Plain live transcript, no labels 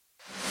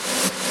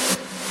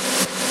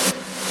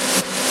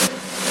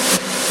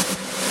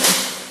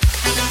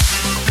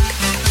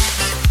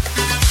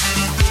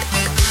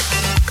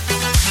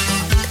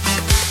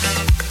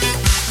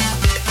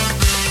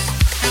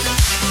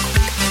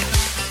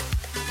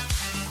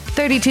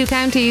32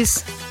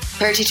 counties.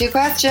 32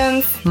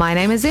 questions. My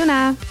name is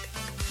Una.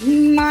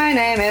 My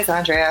name is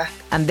Andrea.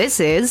 And this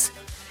is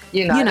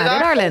United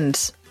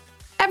Ireland.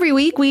 Every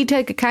week we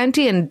take a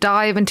county and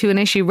dive into an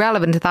issue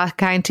relevant to that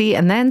county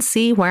and then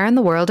see where in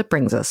the world it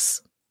brings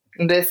us.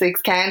 This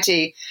week's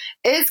county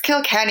is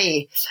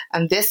Kilkenny.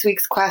 And this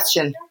week's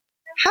question: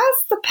 has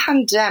the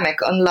pandemic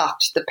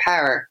unlocked the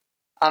power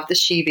of the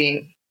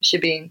shebeen?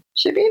 Shebeen.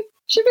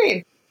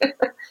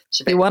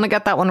 You want to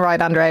get that one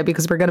right, Andrea,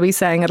 because we're going to be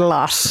saying it a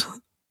lot.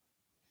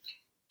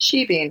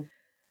 Shebeen.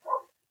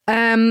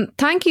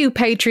 Thank you,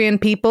 Patreon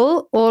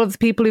people, all of the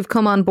people who've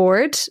come on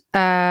board.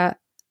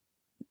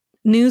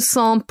 Nous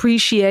sommes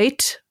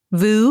appreciate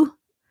vous.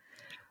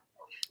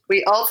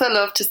 We also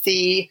love to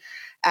see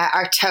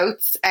our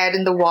totes out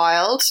in the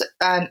wild.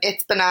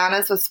 It's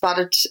Bananas was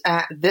spotted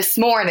this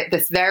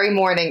very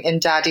morning in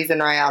Daddy's in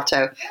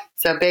Rialto.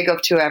 So big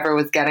up to whoever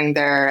was getting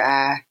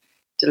their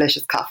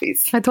delicious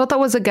coffees. I thought that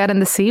was a Get in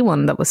the Sea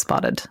one that was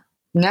spotted.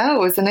 No, it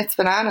was in It's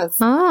Bananas.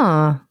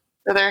 Oh.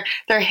 So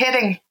they're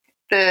hitting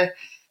the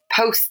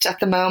post at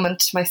the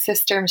moment. My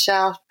sister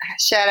Michelle,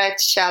 shout out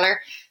to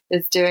Sheller,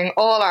 is doing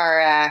all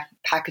our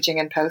packaging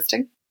and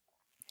posting.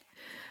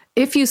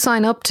 If you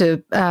sign up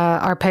to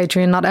our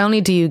Patreon, not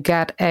only do you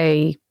get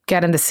a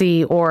Get in the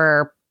Sea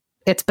or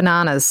It's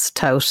Bananas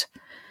tote,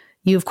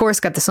 you of course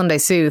get the Sunday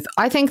Soothe.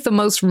 I think the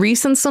most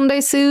recent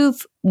Sunday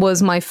Soothe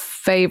was my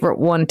favourite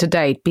one to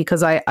date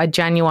because I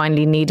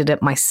genuinely needed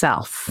it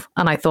myself.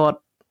 And I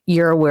thought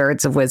your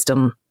words of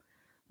wisdom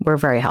were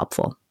very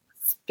helpful.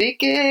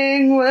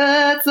 Speaking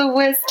words of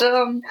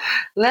wisdom,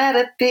 let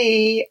it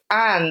be.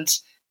 And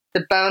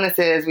the bonus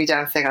is we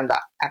don't sing on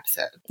that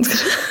episode.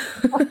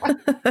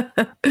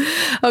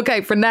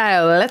 Okay, for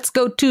now, let's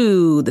go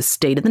to the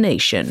State of the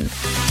Nation.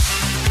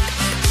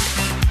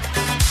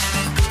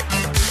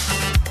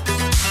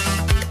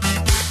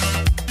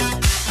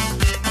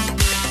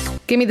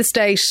 Give me the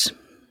state.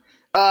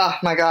 Oh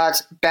my God,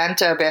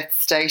 bento bit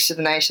State of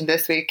the Nation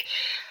this week.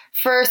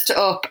 First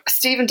up,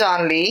 Stephen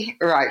Donnelly,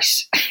 right.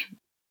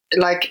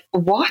 Like,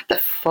 what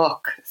the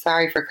fuck?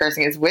 Sorry for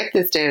cursing, is with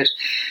this dude.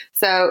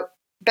 So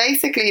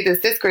basically,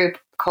 there's this group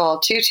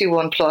called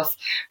 221 Plus,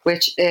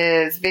 which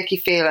is Vicky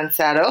Phelan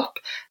set up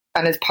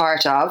and is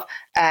part of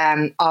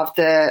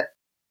the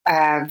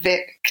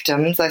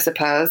victims, I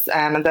suppose,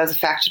 and those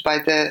affected by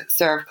the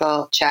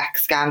cervical check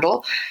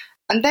scandal.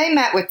 And they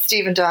met with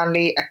Stephen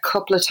Donnelly a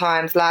couple of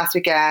times last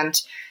weekend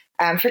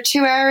for over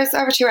 2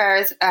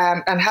 hours,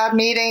 and had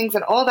meetings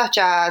and all that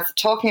jazz,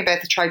 talking about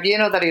the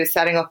tribunal that he was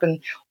setting up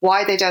and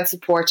why they don't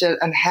support it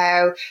and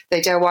how they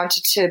don't want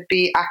it to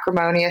be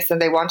acrimonious and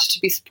they want it to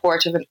be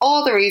supportive and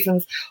all the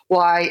reasons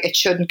why it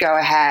shouldn't go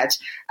ahead.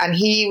 And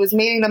he was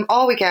meeting them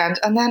all weekend,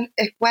 and then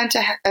it went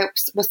ahead. It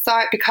was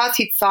signed because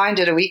he'd signed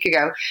it a week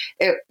ago.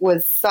 It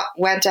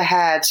went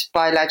ahead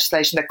by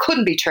legislation that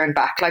couldn't be turned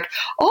back. Like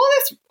all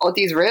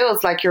these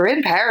rules, like you're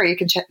in power, you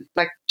can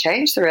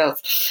change the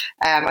rules.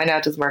 I know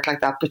it doesn't work like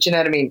that, but you know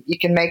what I mean? You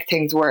can make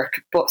things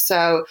work. But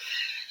so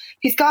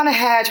he's gone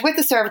ahead with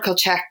the cervical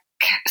check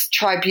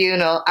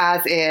tribunal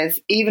as is,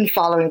 even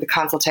following the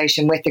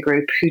consultation with the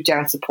group who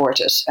don't support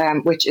it,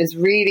 which is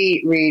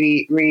really,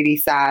 really, really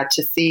sad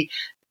to see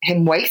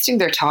him wasting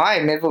their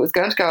time. If it was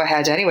going to go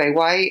ahead anyway,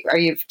 why are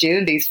you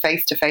doing these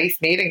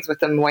face-to-face meetings with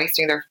them,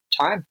 wasting their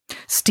time?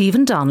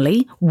 Stephen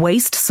Donnelly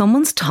waste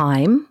someone's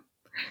time?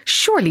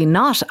 Surely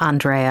not,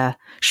 Andrea.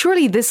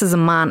 Surely this is a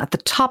man at the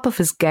top of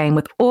his game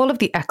with all of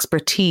the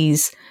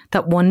expertise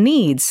that one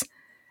needs,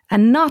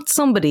 and not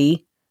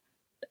somebody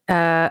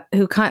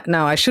who can't.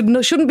 No, I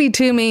shouldn't be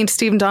too mean to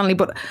Stephen Donnelly,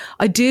 but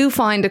I do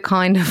find it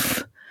kind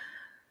of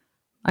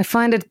a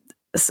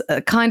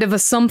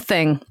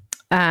something.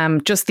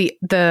 Just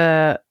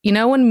the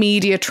when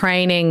media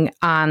training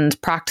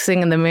and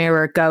practicing in the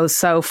mirror goes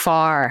so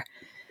far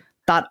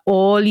that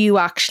all you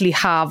actually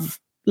have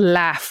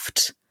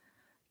left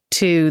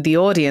to the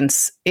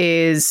audience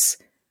is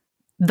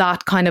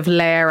that kind of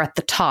layer at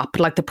the top,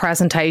 like the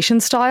presentation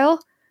style,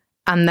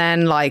 and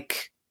then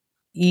like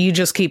you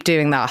just keep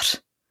doing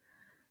that.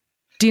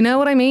 Do you know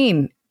what I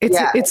mean?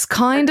 It's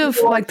kind of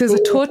like there's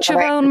a touch of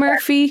Owen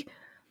Murphy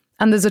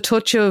and there's a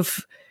touch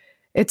of,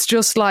 it's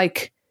just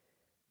like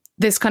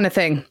this kind of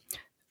thing.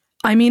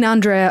 I mean,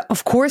 Andrea,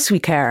 of course we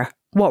care.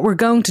 What we're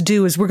going to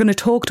do is we're going to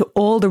talk to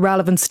all the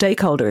relevant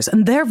stakeholders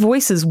and their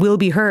voices will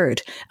be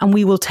heard, and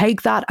we will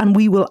take that and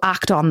we will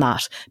act on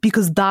that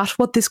because that's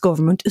what this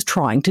government is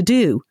trying to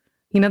do.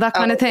 You know, that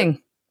kind of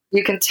thing.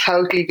 You can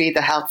totally be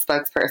the health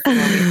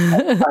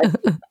spokesperson.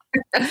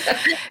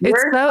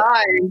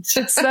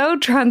 It's so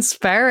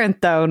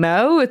transparent though,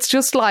 no? It's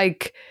just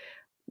like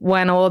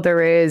when all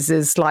there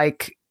is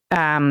like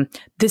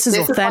this is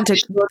authentic.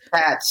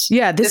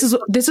 Yeah, this is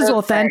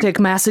authentic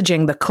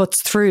messaging that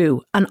cuts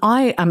through. And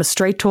I am a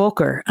straight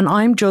talker and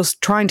I'm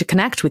just trying to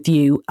connect with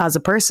you as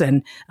a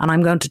person, and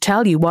I'm going to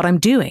tell you what I'm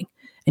doing.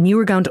 And you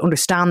are going to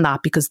understand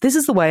that because this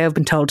is the way I've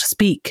been told to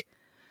speak.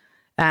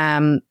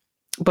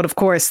 But of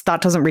course,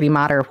 that doesn't really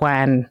matter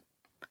when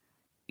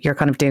you're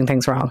kind of doing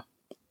things wrong.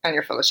 And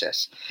you're full of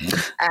shit.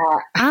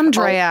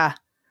 Andrea,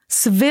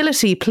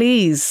 Civility,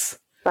 please.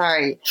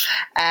 Sorry.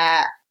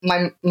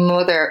 My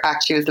mother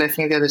actually was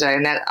listening the other day,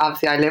 and then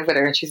obviously I live with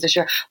her, and she's just,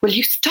 will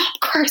you stop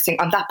cursing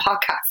on that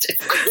podcast?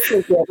 It's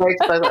crazy.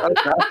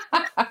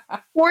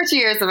 40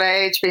 years of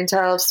age, being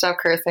told to stop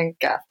cursing.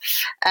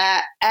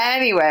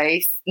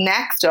 Anyway,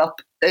 next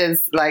up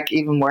is like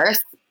even worse.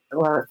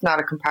 Well, it's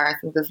not a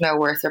comparison. There's no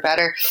worse or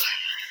better.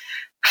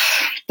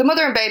 The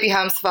mother and baby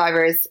home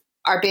survivors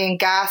are being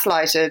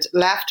gaslighted,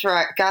 left,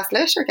 right,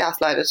 gaslit or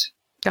gaslighted?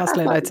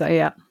 Gaslight, I'd say,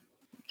 yeah.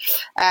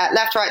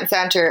 Left, right and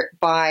centre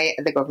by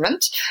the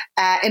government.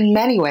 In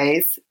many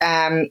ways,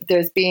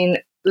 there's been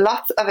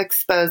lots of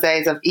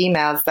exposés of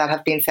emails that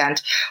have been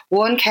sent.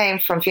 One came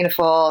from Fianna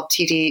Fáil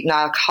TD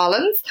Niall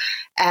Collins,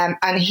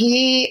 and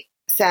he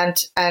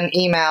sent an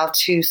email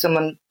to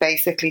someone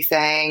basically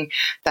saying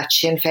that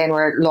Sinn Féin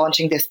were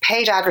launching this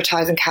paid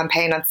advertising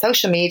campaign on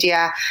social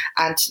media,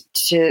 and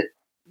to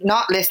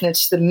not listening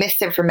to the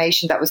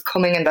misinformation that was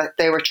coming and that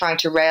they were trying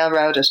to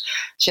railroad it.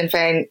 Sinn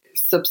Féin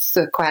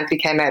subsequently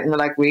came out and were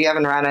like, we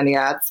haven't ran any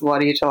ads, what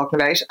are you talking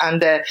about?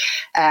 And the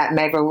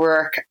Maeve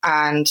O'Rourke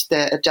and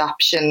the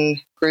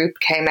adoption group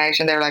came out,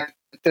 and they were like,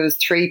 there was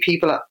 3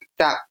 people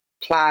that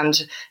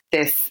planned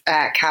this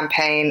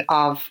campaign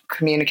of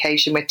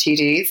communication with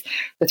TDs.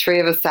 The 3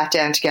 of us sat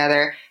down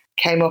together,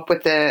 came up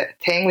with the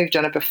thing. We've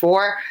done it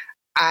before,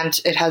 and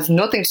it has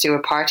nothing to do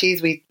with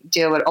parties. We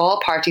deal with all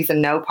parties and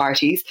no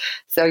parties.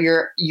 So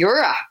you're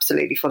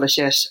absolutely full of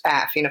shit,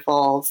 Fianna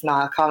Fáil's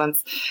Niall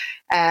Collins.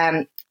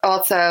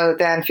 Also,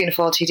 then Fianna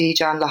Fáil TD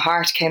John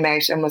Lahart came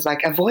out and was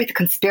like, avoid the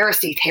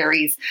conspiracy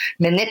theories,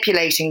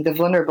 manipulating the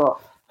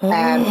vulnerable.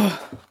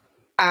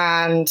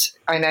 And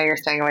I know you're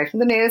staying away from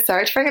the news.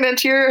 Sorry to bring it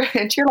into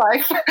your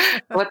life.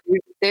 What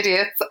these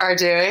idiots are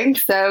doing.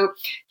 So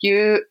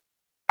you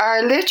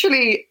are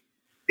literally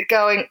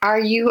going, are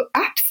you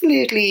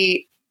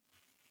absolutely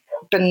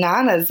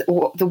bananas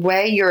the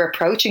way you're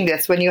approaching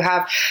this, when you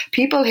have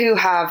people who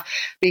have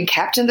been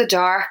kept in the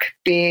dark,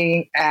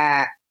 being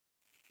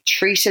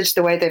treated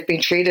the way they've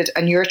been treated,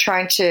 and you're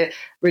trying to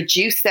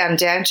reduce them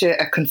down to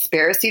a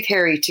conspiracy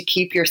theory to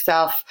keep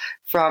yourself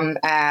from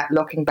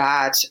looking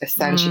bad,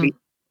 essentially.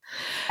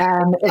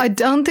 I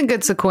don't think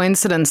it's a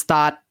coincidence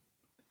that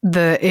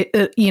that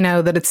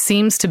it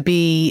seems to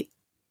be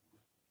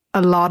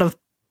a lot of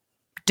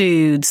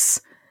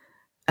dudes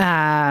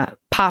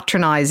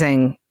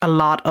patronizing a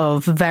lot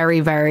of very,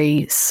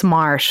 very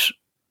smart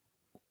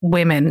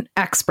women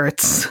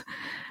experts.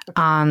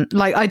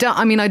 I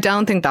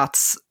don't think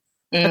that's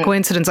a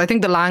coincidence. I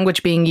think the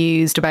language being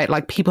used about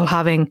like people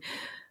having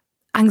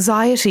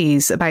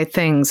anxieties about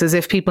things, as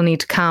if people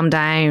need to calm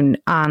down,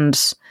 and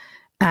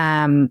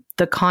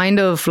the kind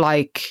of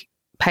like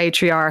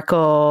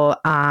patriarchal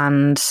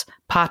and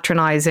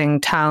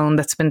patronizing tone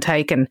that's been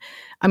taken.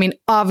 I mean,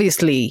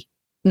 obviously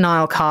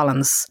Niall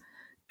Collins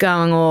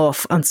going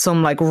off on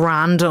some like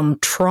random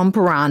Trump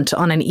rant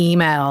on an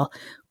email,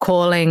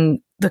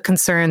 calling the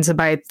concerns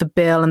about the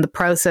bill and the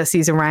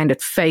processes around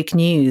it fake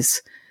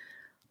news.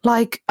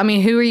 Like, I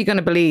mean, who are you going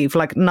to believe?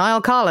 Like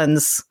Niall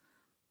Collins,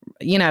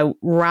 rando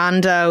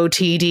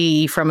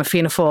TD from a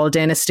Fianna Fáil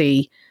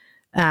dynasty.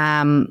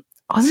 Wasn't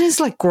his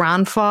like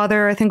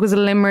grandfather, I think, was a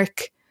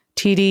Limerick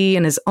TD,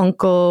 and his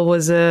uncle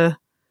was a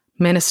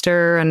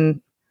minister,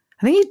 and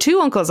I think he had 2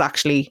 uncles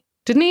actually,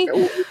 didn't he?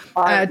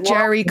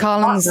 Jerry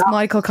Collins,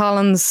 Michael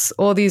Collins,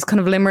 all these kind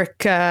of Limerick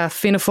Fianna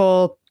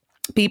Fáil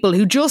people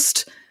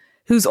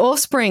whose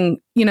offspring,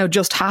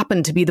 just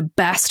happen to be the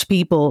best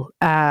people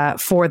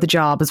for the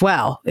job as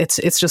well.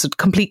 It's just a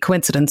complete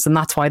coincidence, and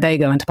that's why they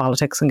go into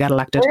politics and get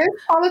elected. Is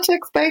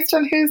politics based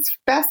on who's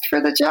best for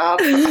the job?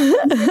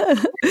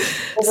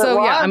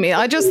 So, yeah, I mean,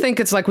 I just think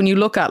it's like when you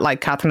look at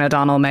like Catherine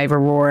O'Donnell, Maeve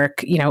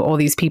O'Rourke, all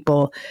these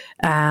people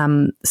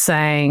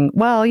saying,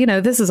 well,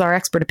 this is our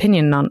expert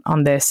opinion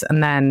on this.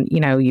 And then,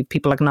 you have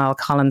people like Niall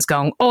Collins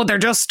going, oh, they're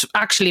just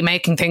actually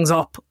making things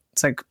up.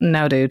 It's like,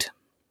 no, dude.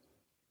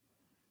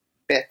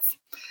 Bits.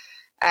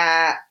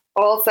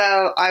 Also,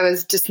 I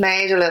was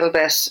dismayed a little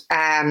bit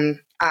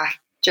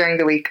during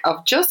the week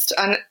of just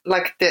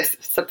like this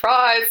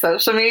surprise.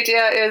 Social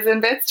media is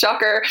in bits,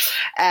 shocker.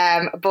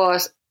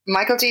 But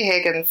Michael D.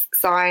 Higgins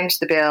signed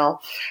the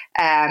bill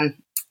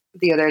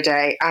the other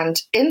day, and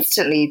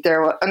instantly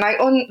there was, and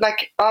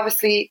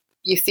obviously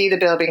you see the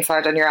bill being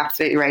signed and you're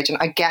absolutely raging.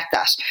 I get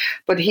that,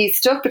 but he's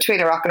stuck between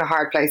a rock and a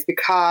hard place,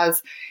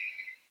 because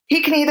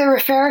he can either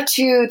refer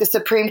to the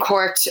Supreme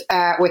Court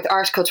with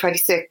Article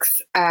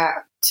 26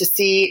 to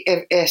see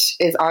if it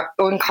is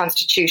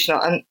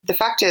unconstitutional. And the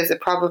fact is,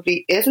 it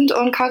probably isn't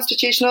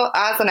unconstitutional.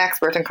 As an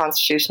expert in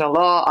constitutional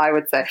law, I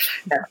would say,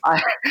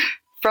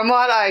 from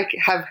what I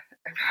have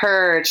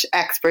heard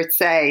experts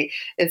say,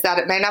 is that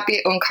it may not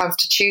be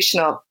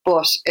unconstitutional,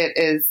 but it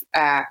is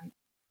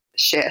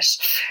shit.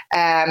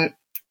 And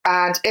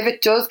if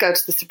it does go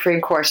to the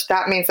Supreme Court,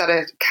 that means that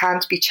it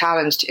can't be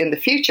challenged in the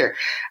future.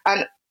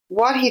 And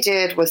what he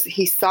did was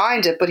he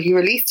signed it, but he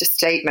released a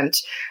statement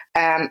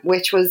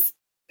which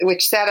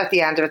said at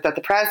the end of it that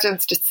the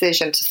President's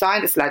decision to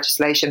sign this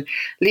legislation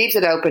leaves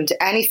it open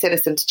to any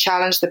citizen to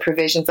challenge the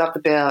provisions of the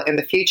bill in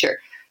the future.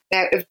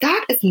 Now, if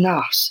that is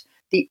not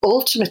the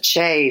ultimate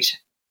shade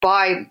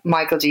by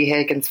Michael D.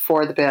 Higgins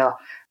for the bill,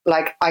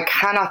 like, I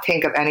cannot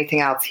think of anything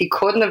else. He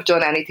couldn't have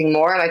done anything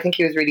more, and I think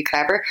he was really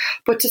clever.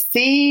 But to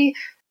see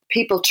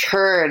people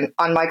turn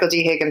on Michael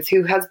D. Higgins,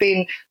 who has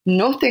been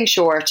nothing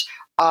short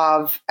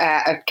of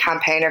a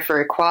campaigner for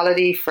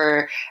equality,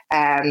 for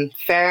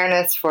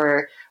fairness,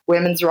 for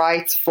women's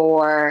rights,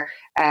 for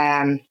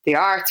the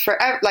arts, for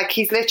like,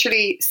 he's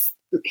literally,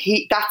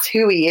 that's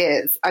who he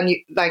is. And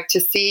you, like,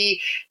 to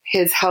see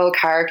his whole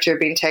character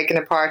being taken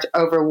apart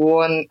over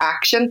one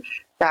action,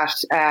 that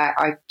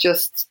I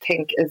just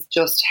think is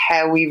just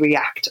how we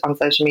react on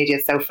social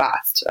media so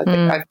fast. I think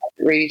I find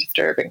it really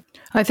disturbing.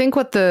 I think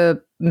what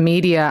the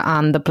media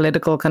and the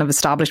political kind of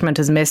establishment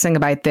is missing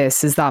about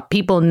this is that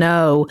people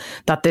know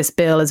that this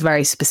bill is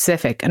very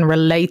specific and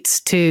relates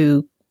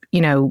to,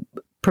 you know,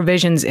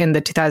 provisions in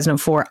the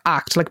 2004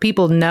 Act. Like,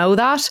 people know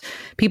that.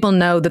 People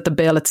know that the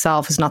bill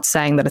itself is not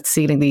saying that it's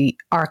sealing the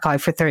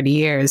archive for 30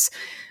 years.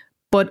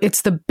 But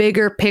it's the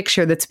bigger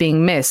picture that's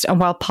being missed. And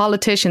while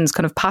politicians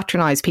kind of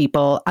patronize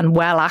people and,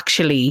 well,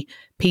 actually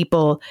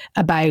people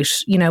about,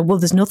 you know, well,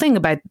 there's nothing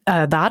about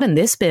that in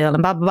this bill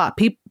and blah, blah,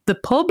 blah. The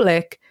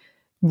public,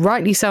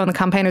 rightly so, and the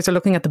campaigners are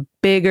looking at the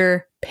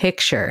bigger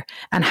picture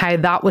and how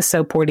that was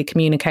so poorly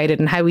communicated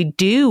and how we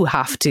do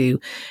have to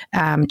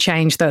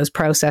change those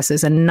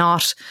processes and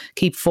not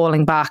keep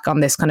falling back on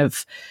this kind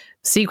of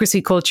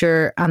secrecy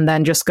culture and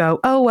then just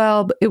go, oh,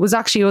 well, it was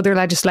actually other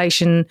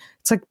legislation.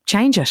 It's like,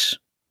 change it.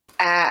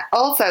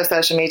 Also,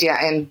 social media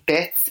in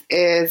bits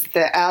is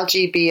the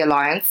LGB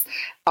Alliance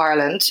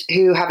Ireland,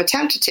 who have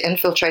attempted to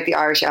infiltrate the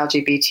Irish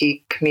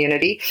LGBT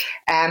community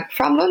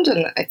from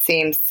London, it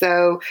seems.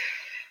 So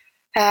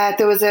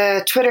there was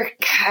a Twitter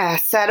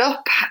set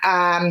up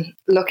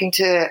looking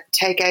to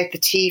take out the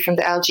T from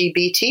the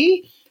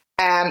LGBT.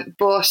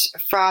 But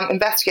from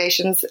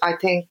investigations, I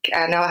think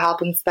Noah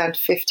Halpin spent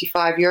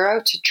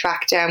 €55 to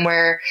track down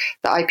where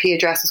the IP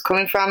address was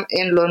coming from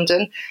in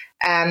London.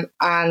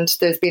 And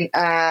there's been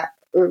a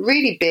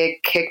really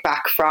big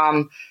kickback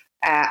from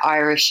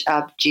Irish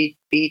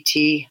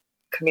LGBT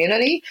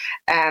community,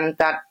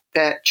 that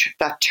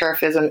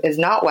TERFism is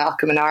not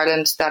welcome in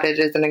Ireland, that it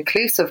is an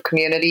inclusive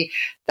community,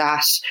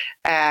 that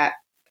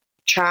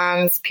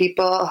trans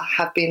people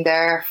have been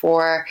there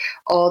for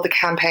all the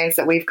campaigns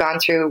that we've gone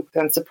through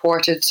and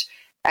supported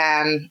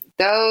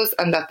those,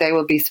 and that they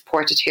will be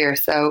supported here.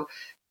 So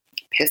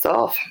piss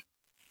off.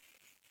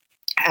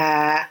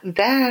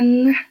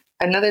 Then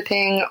another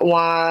thing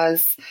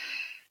was,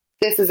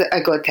 this is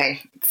a good thing.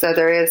 So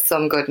there is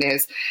some good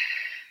news.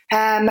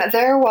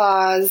 There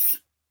was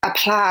a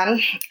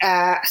plan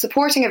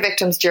supporting a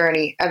victim's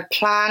journey, a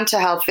plan to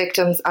help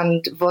victims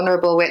and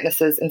vulnerable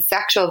witnesses in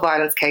sexual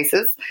violence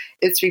cases.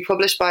 It's to be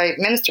published by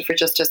Minister for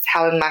Justice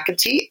Helen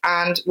McEntee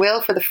and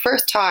will, for the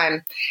first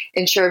time,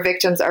 ensure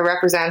victims are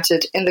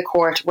represented in the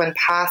court when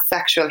past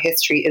sexual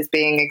history is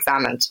being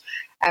examined.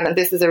 And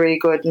this is a really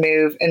good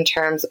move in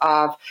terms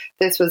of,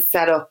 this was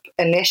set up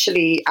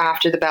initially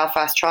after the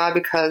Belfast trial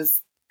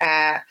because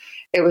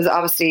it was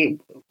obviously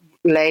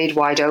laid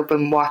wide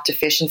open what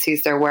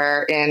deficiencies there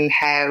were in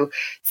how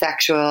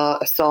sexual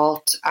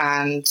assault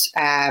and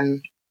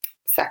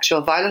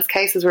sexual violence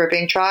cases were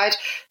being tried.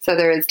 So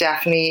there is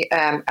definitely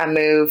a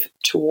move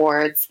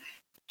towards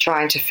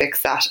trying to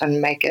fix that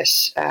and make it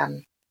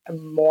a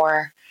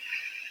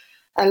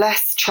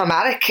less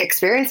traumatic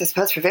experience, I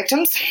suppose, for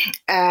victims.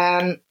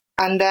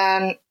 And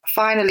then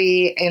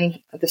finally,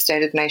 in the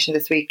State of the Nation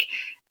this week,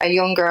 a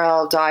young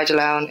girl died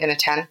alone in a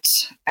tent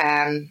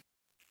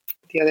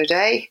the other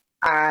day.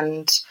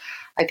 And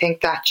I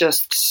think that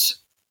just,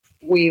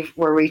 we're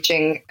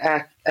reaching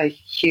a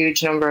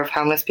huge number of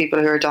homeless people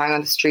who are dying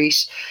on the street.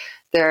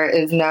 There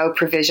is no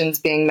provisions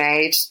being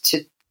made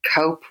to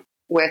cope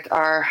with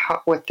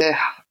the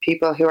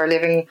people who are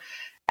living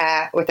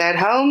without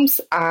homes.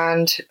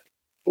 And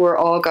we're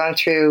all going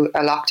through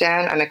a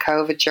lockdown and a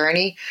COVID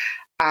journey.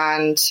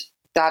 And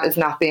that is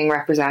not being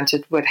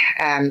represented with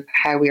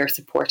how we are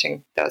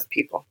supporting those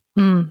people.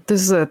 This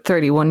is a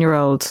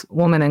 31-year-old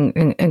woman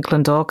in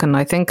Clondalkin.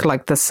 I think,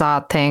 like, the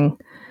sad thing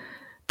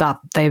that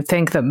they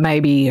think that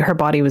maybe her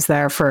body was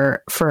there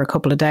for a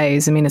couple of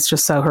days. I mean, it's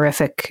just so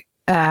horrific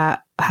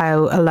how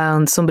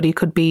alone somebody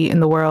could be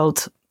in the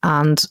world,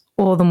 and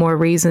all the more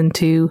reason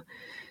to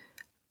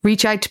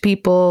reach out to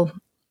people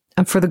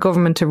and for the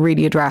government to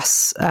really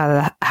address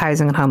the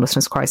housing and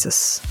homelessness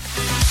crisis.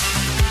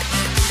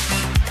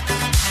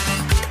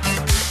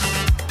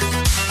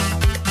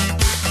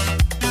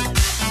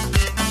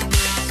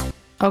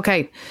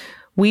 Okay,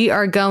 we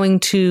are going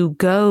to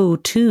go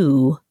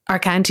to our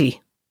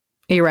county.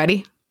 Are you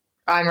ready?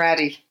 I'm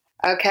ready.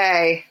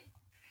 Okay,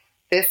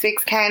 this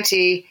week's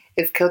county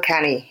is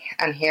Kilkenny,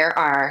 and here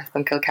are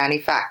some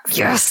Kilkenny facts.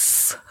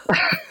 Yes!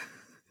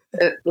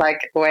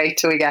 Like, wait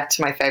till we get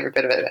to my favourite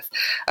bit of this.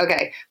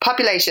 Okay,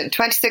 population,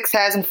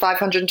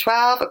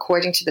 26,512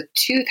 according to the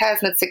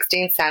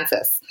 2016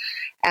 census.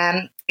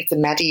 It's a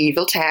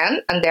medieval town,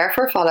 and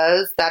therefore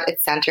follows that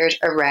it's centred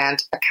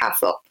around a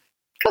castle.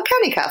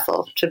 Kilkenny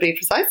Castle, to be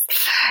precise.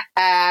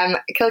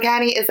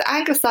 Kilkenny is the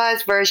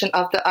anglicised version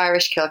of the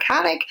Irish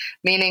Kilkennic,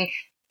 meaning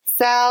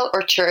cell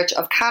or church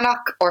of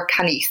Cannock or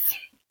Canice.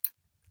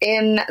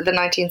 In the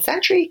 19th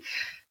century,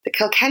 the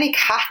Kilkenny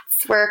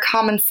cats were a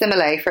common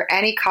simile for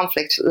any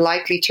conflict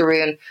likely to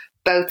ruin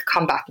both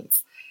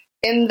combatants.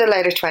 In the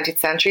later 20th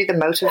century, the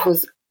motif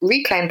was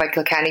reclaimed by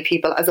Kilkenny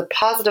people as a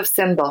positive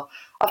symbol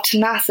of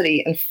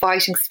tenacity and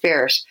fighting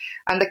spirit,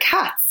 and the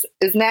Cats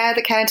is now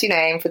the county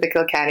name for the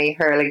Kilkenny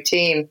hurling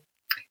team.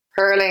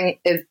 Hurling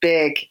is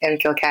big in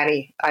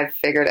Kilkenny, I've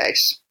figured out.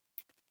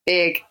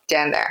 Big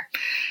down there.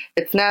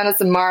 It's known as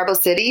the Marble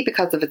City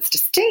because of its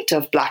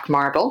distinctive black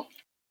marble.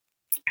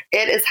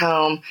 It is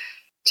home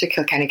to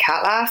Kilkenny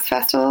Cat Laughs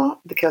Festival,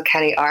 the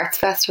Kilkenny Arts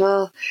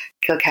Festival,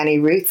 Kilkenny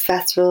Roots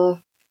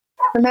Festival.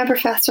 Remember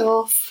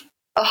festivals?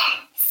 Oh,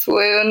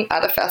 swoon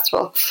at a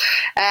festival.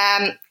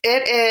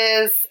 It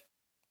is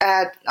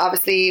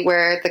obviously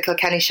where the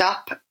Kilkenny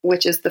Shop,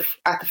 which is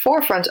at the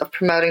forefront of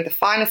promoting the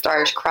finest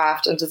Irish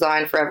craft and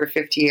design for over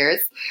 50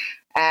 years,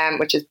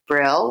 which is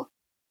Brill,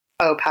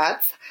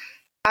 Opads,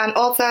 and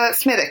also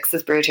Smithwick's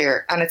is brewed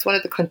here, and it's one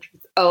of the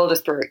country's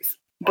oldest breweries.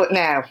 But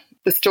now,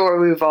 the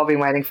story we've all been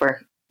waiting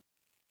for.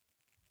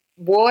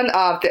 One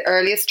of the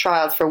earliest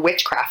trials for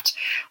witchcraft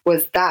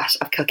was that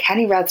of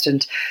Kilkenny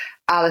resident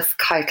Alice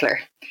Keitler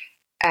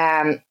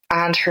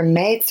and her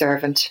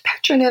maidservant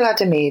Petronilla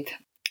de Meath.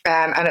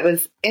 And it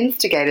was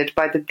instigated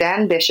by the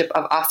then Bishop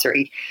of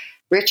Ossory,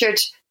 Richard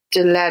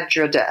de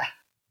Ledrede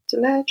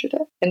in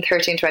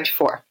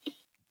 1324.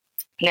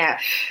 Now,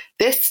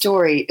 this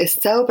story is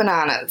so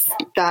bananas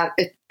that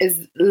it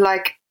is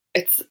like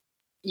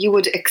you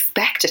would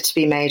expect it to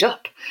be made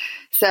up.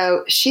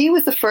 So she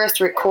was the first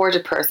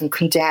recorded person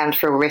condemned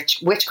for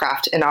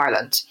witchcraft in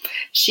Ireland.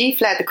 She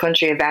fled the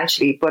country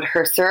eventually, but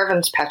her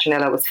servant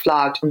Petronilla was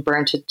flogged and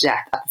burned to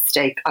death at the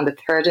stake on the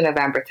 3rd of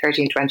November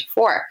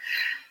 1324.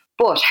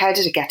 But how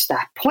did it get to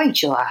that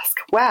point, you'll ask?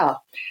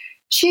 Well,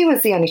 she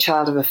was the only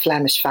child of a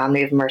Flemish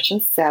family of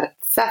merchants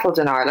settled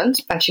in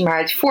Ireland, and she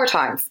married 4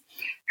 times.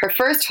 Her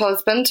first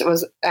husband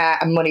was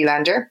a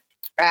moneylender.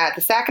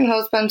 The second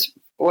husband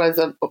was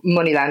a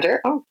moneylender.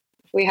 Oh,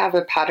 we have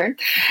a pattern.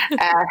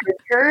 Her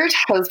third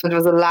husband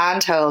was a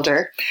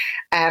landholder.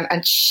 And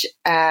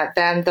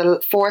then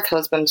the fourth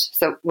husband,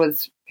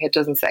 it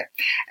doesn't say.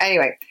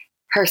 Anyway,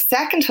 her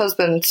second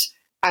husband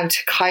and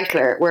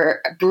Keitler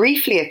were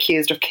briefly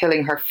accused of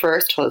killing her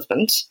first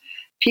husband.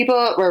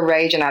 People were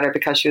raging at her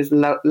because she was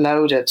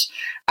loaded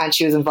and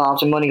she was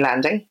involved in money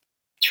lending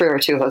through her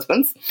 2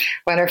 husbands.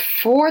 When her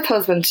fourth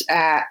husband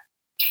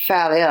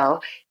fell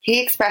ill,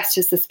 he expressed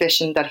his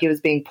suspicion that he was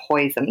being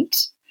poisoned.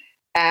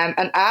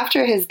 And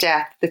after his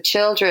death, the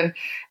children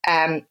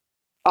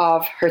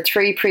of her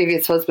 3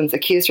 previous husbands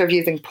accused her of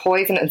using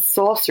poison and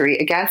sorcery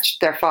against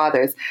their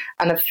fathers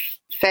and of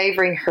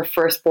favouring her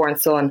firstborn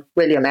son,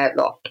 William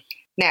Outlaw.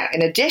 Now,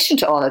 in addition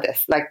to all of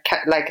this, like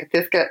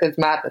this is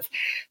madness,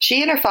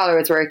 she and her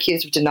followers were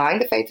accused of denying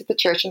the faith of the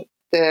Church and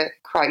the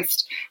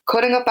Christ,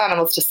 cutting up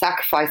animals to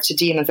sacrifice to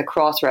demons at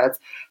crossroads,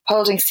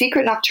 holding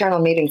secret nocturnal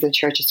meetings in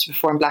churches to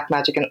perform black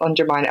magic and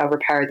undermine and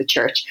overpower the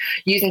church,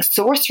 using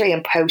sorcery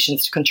and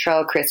potions to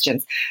control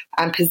Christians,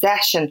 and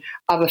possession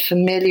of a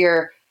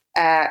familiar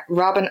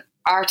Robin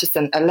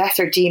Artisan, a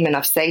lesser demon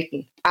of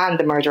Satan, and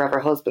the murder of her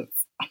husbands.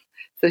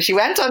 So she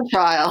went on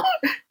trial.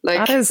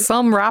 That is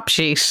some rap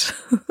sheet.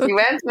 She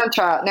went on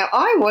trial. Now,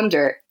 I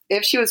wonder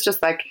if she was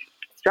just like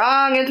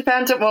strong,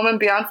 independent woman,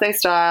 Beyonce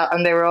style,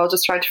 and they were all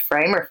just trying to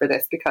frame her for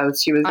this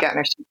because she was getting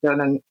her shit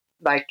done and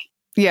like...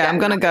 Yeah, I'm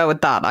going to go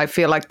with that. I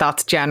feel like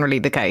that's generally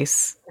the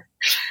case.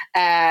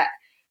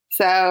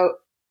 So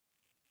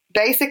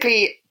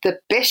basically, the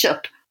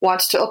bishop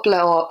wanted to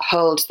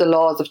uphold the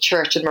laws of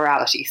church and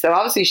morality. So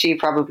obviously she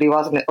probably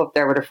wasn't up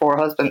there with her 4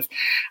 husbands.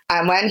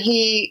 And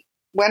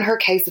when her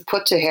case was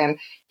put to him,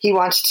 he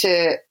wanted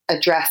to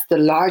address the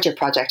larger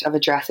project of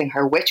addressing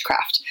her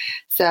witchcraft.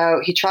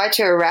 So he tried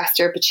to arrest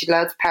her, but she had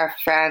loads of powerful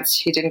friends.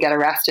 He didn't get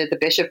arrested. The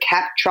bishop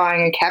kept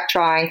trying.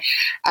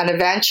 And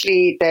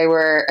eventually they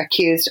were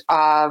accused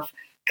of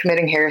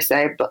committing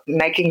heresy,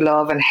 making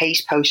love and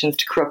hate potions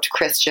to corrupt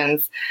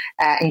Christians,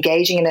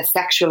 engaging in a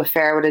sexual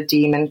affair with a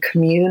demon,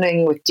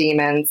 communing with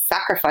demons,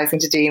 sacrificing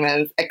to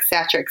demons,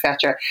 etc.,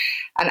 etc.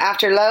 And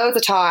after loads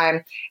of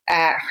time,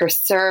 her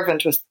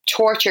servant was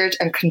tortured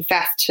and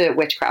confessed to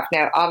witchcraft.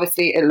 Now,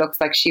 obviously, it looks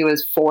like she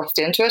was forced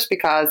into it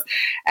because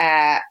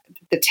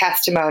the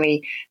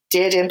testimony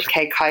did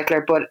implicate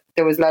Keitler, but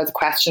there was loads of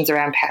questions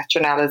around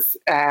Petronilla's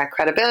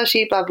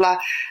credibility, blah, blah.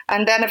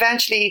 And then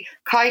eventually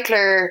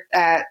Keitler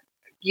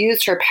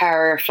used her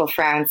powerful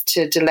friends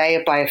to delay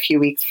it by a few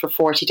weeks for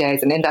 40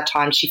 days. And in that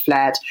time, she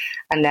fled.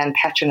 And then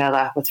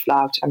Petronilla was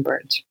flogged and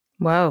burnt.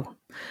 Wow.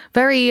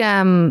 Very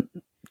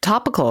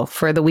topical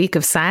for the week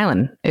of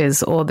Samhain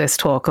is all this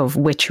talk of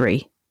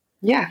witchery.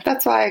 Yeah,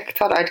 that's why I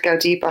thought I'd go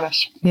deep on it.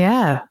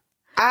 Yeah.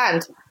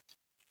 And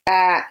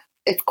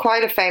it's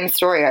quite a famous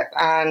story.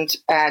 And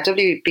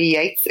W.B.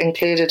 Yeats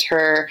included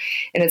her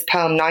in his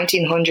poem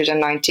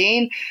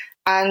 1919.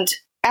 And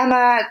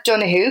Emma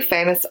Donoghue,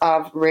 famous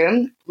of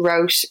Room,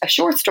 wrote a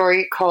short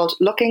story called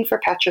Looking for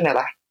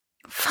Petronilla.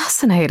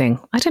 Fascinating.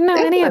 I didn't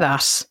know any of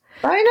that.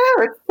 I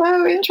know, it's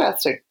so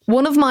interesting.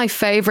 One of my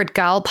favourite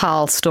gal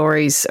pal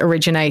stories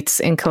originates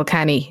in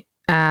Kilkenny.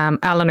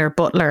 Eleanor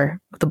Butler,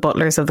 the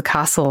Butlers of the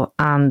Castle,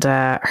 and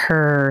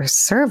her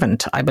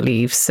servant, I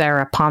believe,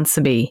 Sarah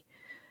Ponsonby,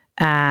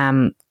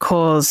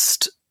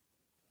 caused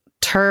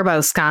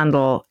turbo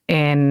scandal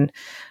in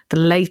the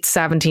late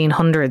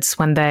 1700s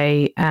when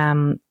they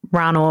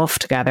ran off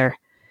together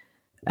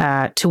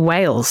to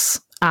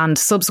Wales and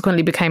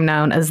subsequently became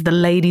known as the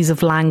Ladies of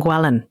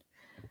Llangwelyn,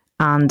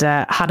 and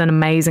had an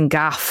amazing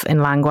gaff in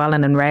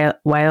Llangwelyn in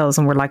Wales,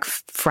 and were like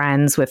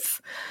friends with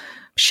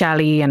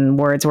Shelley and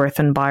Wordsworth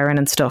and Byron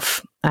and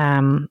stuff.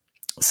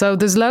 So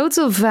there's loads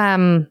of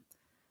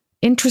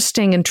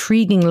interesting,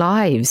 intriguing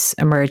lives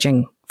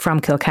emerging from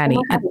Kilkenny.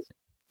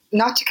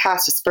 Not to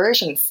cast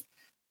aspersions,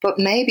 but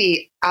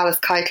maybe Alice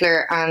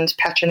Keitler and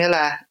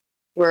Petronilla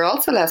were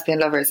also lesbian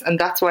lovers, and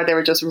that's why they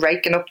were just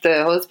raking up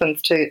the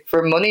husbands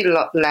for money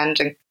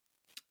lending.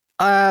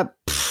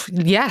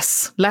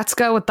 Yes, let's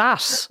go with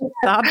that.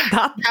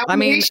 I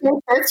mean,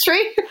 history.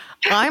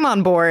 I'm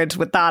on board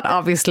with that,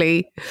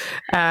 obviously.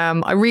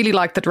 I really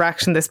like the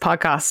direction this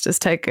podcast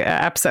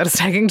episode is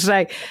taking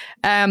today.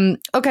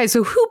 Okay,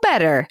 so who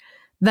better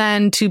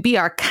than to be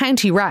our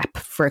county rep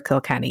for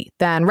Kilkenny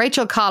than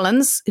Rachel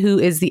Collins, who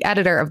is the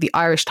editor of the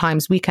Irish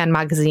Times Weekend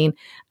magazine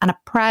and a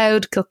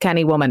proud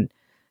Kilkenny woman.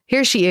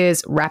 Here she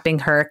is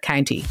repping her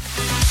county.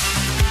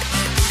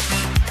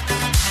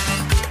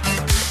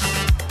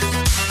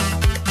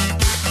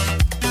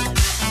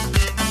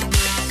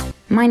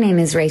 My name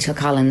is Rachel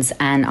Collins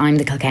and I'm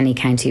the Kilkenny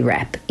County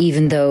Rep,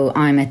 even though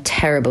I'm a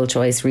terrible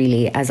choice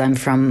really, as I'm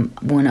from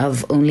one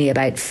of only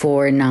about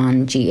 4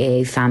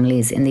 non-GAA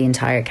families in the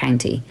entire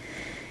county.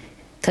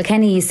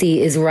 Kilkenny, you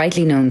see, is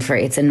rightly known for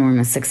its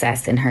enormous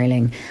success in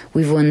hurling.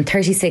 We've won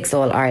 36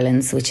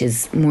 All-Irelands, which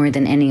is more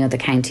than any other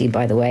county,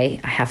 by the way.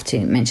 I have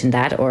to mention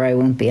that or I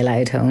won't be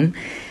allowed home.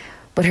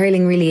 But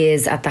hurling really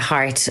is at the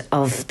heart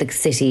of the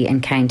city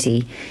and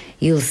county.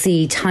 You'll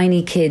see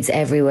tiny kids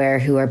everywhere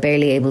who are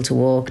barely able to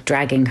walk,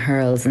 dragging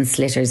hurls and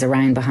slitters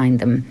around behind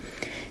them.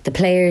 The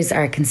players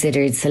are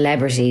considered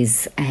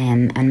celebrities,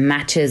 and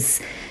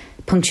matches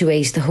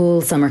punctuate the whole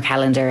summer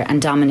calendar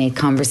and dominate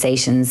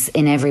conversations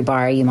in every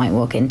bar you might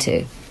walk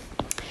into.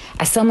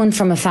 As someone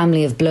from a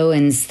family of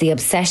blow-ins, the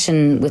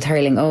obsession with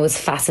hurling always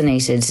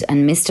fascinated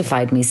and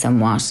mystified me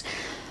somewhat.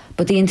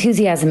 But the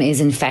enthusiasm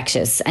is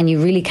infectious, and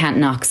you really can't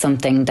knock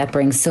something that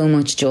brings so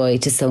much joy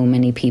to so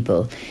many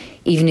people,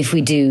 even if we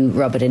do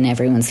rub it in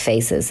everyone's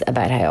faces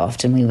about how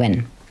often we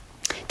win.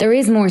 There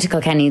is more to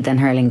Kilkenny than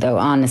hurling, though,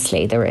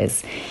 honestly, there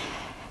is.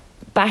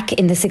 Back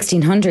in the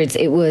 1600s,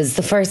 it was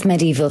the first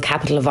medieval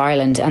capital of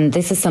Ireland, and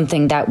this is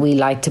something that we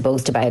like to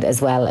boast about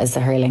as well as the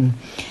hurling.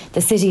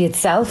 The city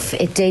itself,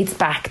 it dates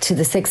back to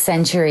the 6th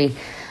century,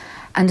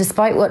 and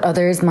despite what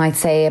others might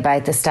say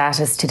about the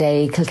status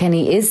today,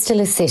 Kilkenny is still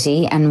a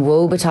city, and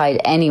woe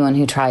betide anyone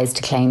who tries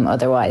to claim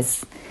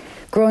otherwise.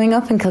 Growing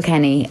up in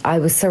Kilkenny, I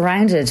was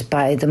surrounded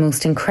by the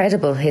most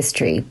incredible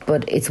history,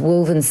 but it's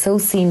woven so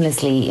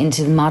seamlessly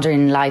into the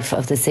modern life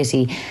of the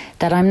city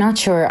that I'm not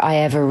sure I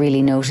ever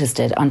really noticed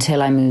it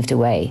until I moved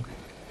away.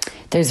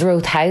 There's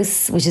Roath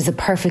House, which is a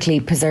perfectly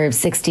preserved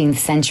 16th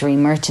century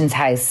merchant's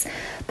house,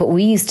 but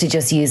we used to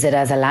just use it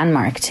as a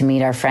landmark to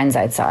meet our friends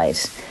outside.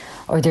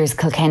 Or there's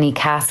Kilkenny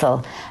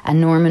Castle, a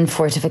Norman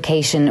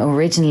fortification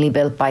originally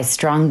built by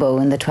Strongbow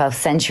in the 12th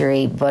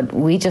century, but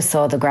we just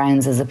saw the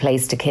grounds as a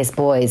place to kiss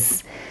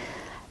boys.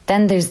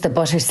 Then there's the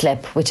Butter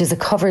Slip, which is a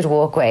covered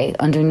walkway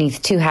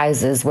underneath 2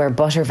 houses where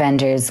butter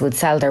vendors would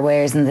sell their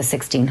wares in the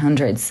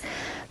 1600s.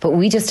 But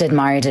we just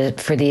admired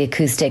it for the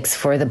acoustics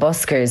for the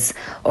buskers,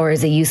 or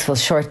as a useful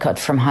shortcut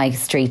from High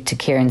Street to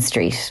Kieran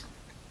Street.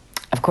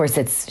 Of course,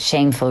 it's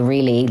shameful,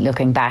 really,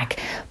 looking back,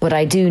 but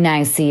I do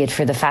now see it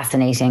for the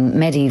fascinating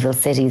medieval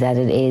city that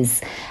it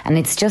is. And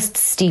it's just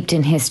steeped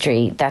in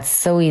history that's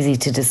so easy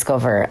to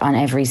discover on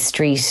every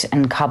street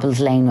and cobbled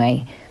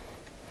laneway.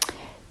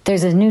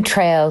 There's a new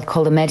trail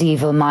called the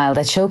Medieval Mile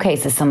that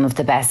showcases some of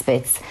the best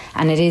bits,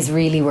 and it is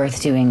really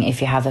worth doing if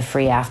you have a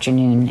free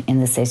afternoon in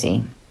the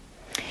city.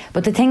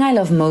 But the thing I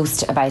love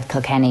most about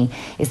Kilkenny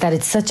is that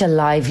it's such a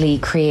lively,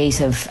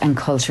 creative and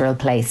cultural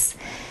place.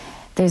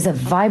 There's a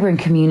vibrant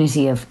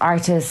community of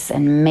artists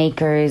and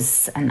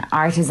makers and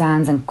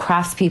artisans and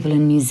craftspeople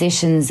and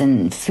musicians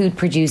and food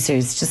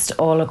producers just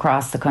all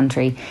across the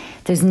country.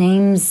 There's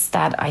names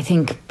that I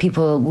think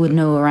people would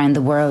know around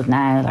the world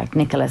now, like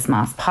Nicholas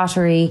Moss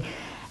Pottery,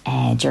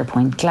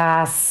 Jerpoint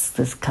Glass,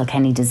 there's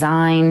Kilkenny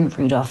Design,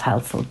 Rudolph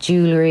Helzel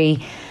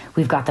Jewellery.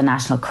 We've got the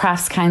National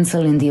Crafts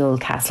Council in the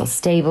old castle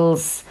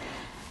stables.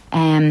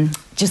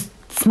 Just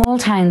small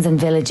towns and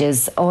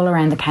villages all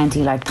around the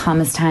county like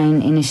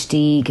Thomastown,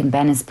 Inistioge and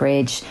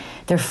Bennisbridge.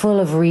 They're full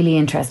of really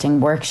interesting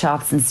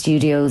workshops and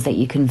studios that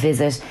you can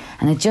visit,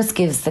 and it just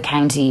gives the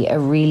county a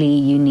really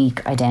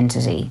unique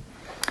identity.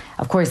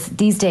 Of course,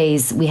 these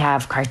days we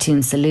have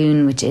Cartoon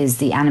Saloon, which is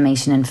the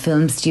animation and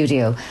film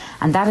studio,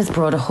 and that has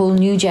brought a whole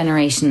new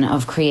generation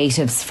of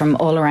creatives from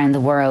all around the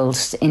world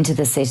into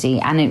the city,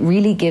 and it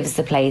really gives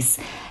the place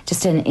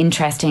just an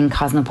interesting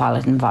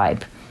cosmopolitan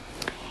vibe.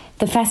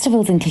 The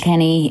festivals in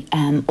Kilkenny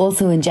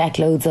also inject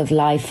loads of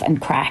life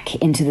and crack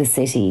into the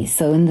city.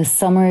 So in the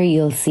summer,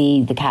 you'll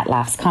see the Cat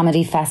Laughs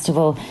Comedy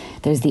Festival.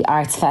 There's the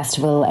Arts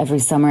Festival every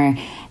summer.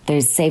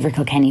 There's Savour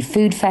Kilkenny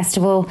Food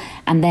Festival.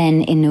 And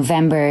then in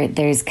November,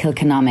 there's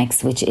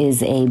Kilkenomics, which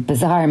is a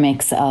bizarre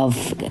mix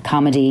of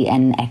comedy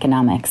and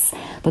economics.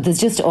 But there's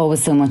just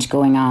always so much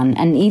going on.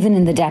 And even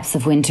in the depths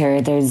of winter,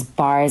 there's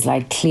bars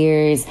like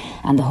Clears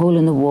and the Hole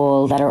in the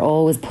Wall that are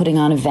always putting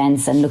on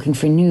events and looking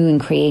for new and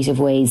creative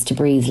ways to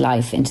breathe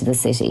life into the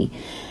city.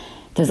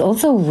 There's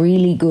also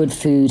really good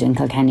food in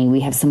Kilkenny. We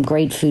have some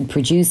great food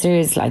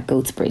producers like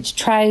Goats Bridge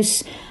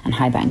Trout and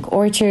Highbank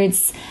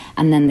Orchards.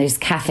 And then there's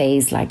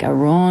cafes like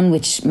Aron,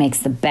 which makes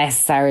the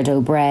best sourdough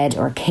bread,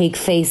 or Cake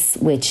Face,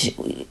 which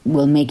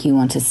will make you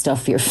want to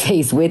stuff your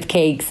face with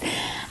cakes.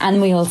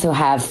 And we also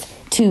have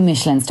 2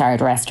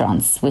 Michelin-starred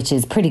restaurants, which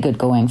is pretty good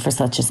going for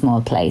such a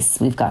small place.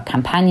 We've got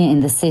Campania in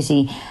the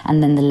city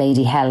and then the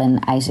Lady Helen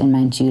out in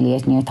Mount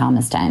Juliet near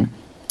Thomastown.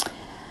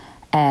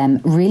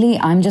 Really,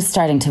 I'm just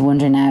starting to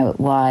wonder now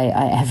why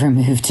I ever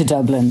moved to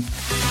Dublin.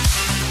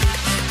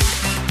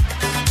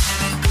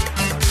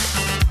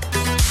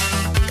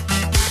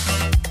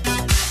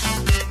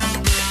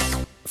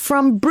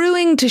 From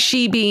brewing to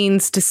she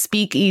beans to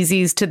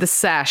speakeasies to the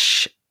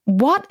sesh,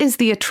 what is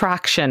the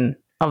attraction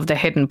of the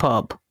Hidden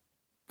Pub?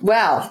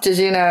 Well, did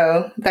you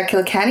know that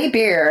Kilkenny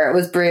beer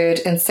was brewed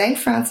in St.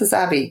 Francis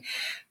Abbey,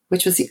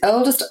 which was the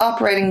oldest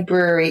operating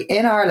brewery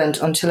in Ireland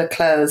until it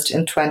closed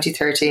in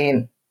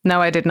 2013? No,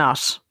 I did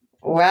not.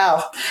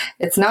 Well,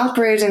 it's not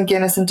brewed in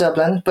Guinness in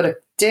Dublin, but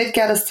it did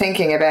get us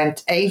thinking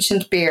about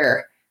ancient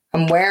beer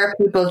and where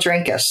people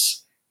drink it.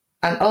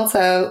 And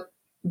also,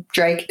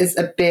 Drake is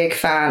a big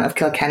fan of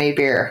Kilkenny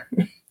beer.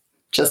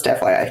 Just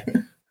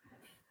FYI.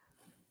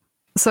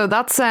 So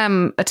that's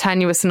a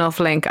tenuous enough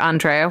link,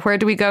 Andrea. Where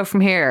do we go from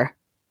here?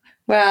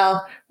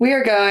 Well, we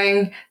are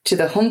going to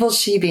the humble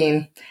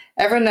Shebeen.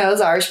 Everyone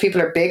knows Irish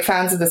people are big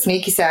fans of the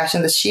sneaky sesh,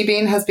 and the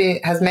Shebeen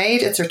has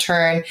made its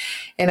return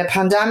in a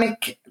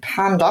pandemic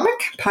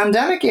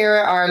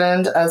era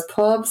Ireland as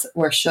pubs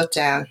were shut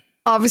down.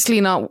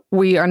 Obviously not.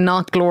 We are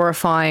not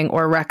glorifying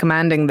or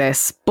recommending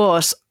this,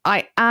 but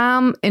I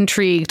am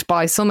intrigued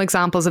by some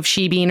examples of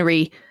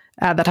shebeenery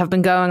that have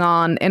been going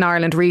on in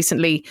Ireland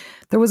recently.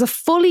 There was a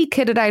fully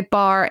kitted out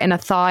bar in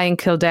Athy in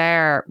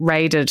Kildare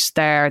raided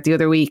there the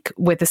other week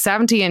with a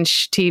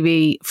 70-inch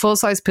TV,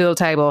 full-size pool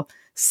table,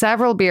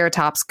 several beer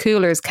taps,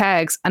 coolers,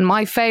 kegs, and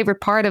my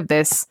favourite part of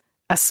this,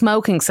 a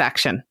smoking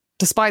section.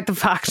 Despite the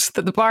fact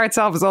that the bar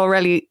itself is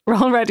already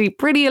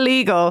pretty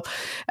illegal,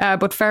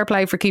 but fair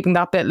play for keeping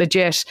that bit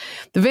legit.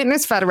 The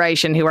Vintners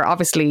Federation, who are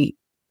obviously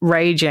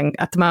raging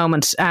at the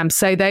moment,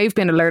 say they've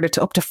been alerted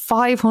to up to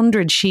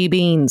 500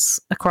 shebeens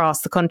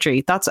across the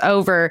country. That's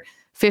over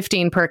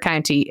 15 per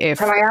county.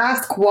 Can I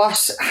ask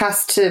what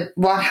has to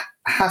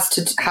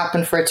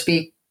happen for it to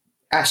be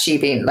a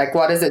shebeen? Like,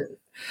 what is it?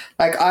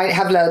 Like, I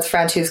have loads of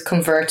friends who's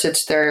converted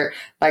their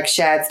like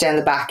sheds down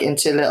the back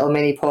into little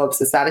mini pubs.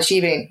 Is that a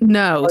shebeen?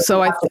 No.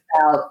 So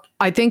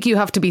I think you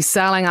have to be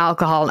selling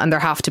alcohol and there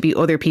have to be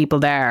other people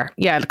there.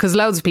 Yeah, because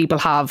loads of people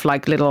have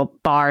like little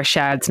bar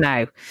sheds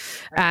now.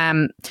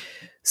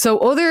 So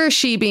other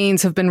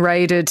shebeens have been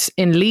raided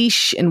in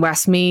Laois, in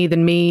Westmeath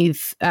and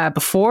Meath.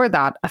 Before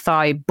that,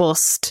 Athy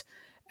bust.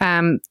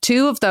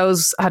 2 of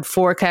those had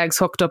 4 kegs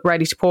hooked up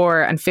ready to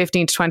pour and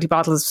 15 to 20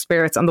 bottles of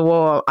spirits on the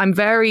wall. I'm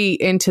very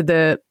into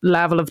the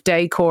level of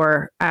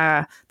decor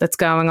that's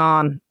going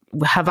on.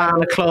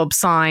 Havana Club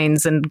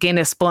signs and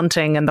Guinness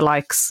bunting and the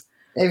likes.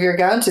 If you're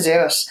going to do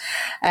it.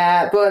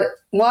 But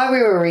while we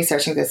were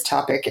researching this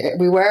topic,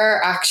 we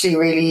were actually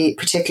really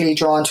particularly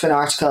drawn to an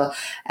article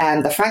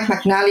that Frank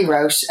McNally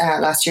wrote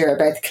last year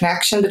about the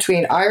connection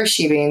between Irish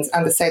shebeens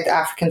and the South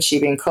African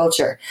shebeen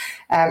culture.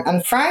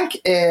 And Frank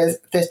is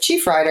the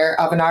chief writer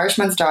of an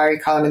Irishman's Diary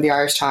column in the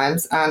Irish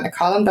Times, and a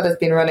column that has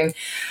been running,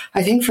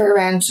 I think, for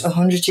around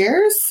 100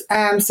 years.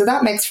 So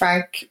that makes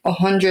Frank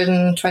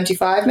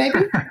 125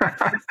 maybe.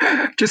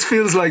 Just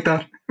feels like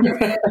that.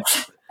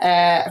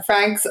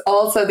 Frank's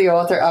also the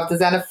author of The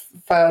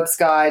Xenophobe's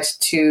Guide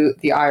to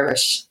the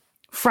Irish.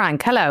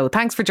 Frank, hello.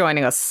 Thanks for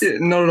joining us.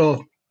 Not at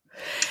all.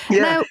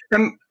 Yeah.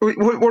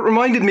 What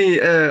reminded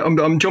me,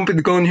 I'm jumping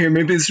the gun here,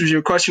 maybe this was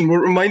your question. What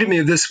reminded me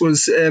of this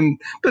was,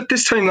 but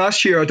this time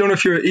last year, I don't know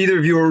if either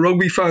of you are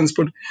rugby fans,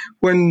 but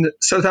when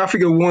South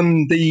Africa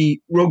won the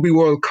Rugby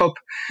World Cup,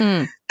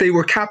 they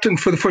were captained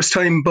for the first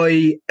time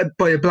by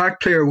a black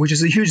player, which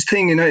is a huge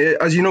thing. And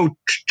as you know,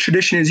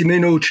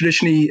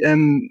 traditionally,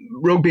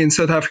 rugby in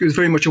South Africa was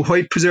very much a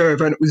white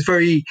preserve, and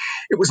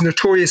it was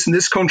notorious in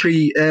this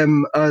country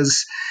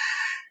as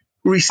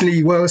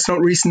recently, well, it's not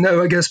recent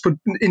now, I guess, but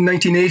in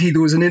 1980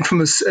 there was an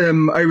infamous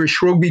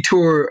Irish rugby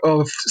tour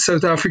of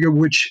South Africa,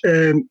 which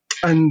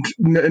and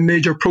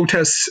major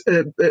protests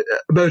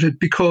about it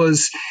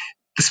because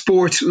the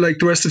sport, like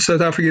the rest of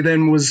South Africa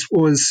then, was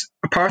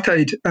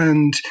apartheid,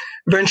 and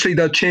eventually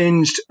that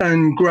changed,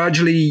 and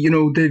gradually, you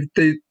know,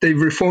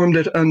 they've reformed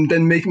it, and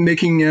then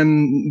making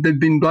there've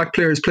been black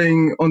players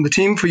playing on the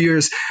team for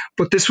years,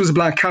 but this was a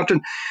black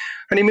captain.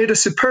 And he made a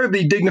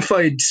superbly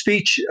dignified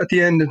speech at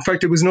the end. In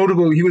fact, it was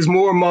notable. He was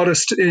more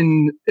modest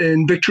in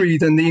victory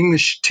than the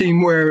English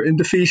team were in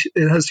defeat,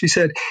 it has to be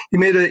said. He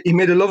made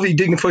a lovely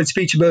dignified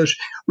speech about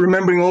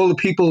remembering all the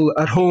people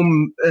at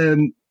home,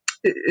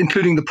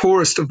 including the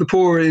poorest of the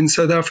poor in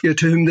South Africa,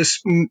 to whom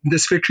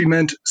this victory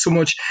meant so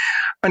much.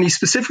 And he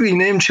specifically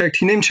name-checked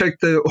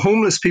the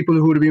homeless people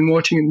who would have been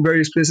watching it in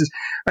various places.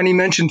 And he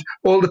mentioned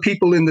all the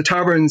people in the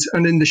taverns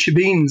and in the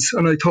shebeens.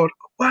 And I thought,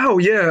 wow,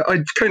 yeah,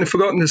 I'd kind of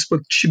forgotten this,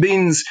 but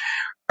shebeens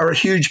are a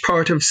huge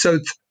part of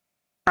South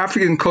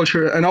African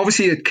culture. And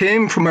obviously it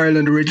came from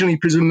Ireland originally,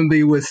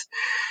 presumably with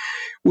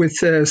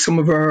some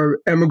of our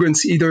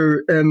immigrants,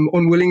 either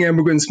unwilling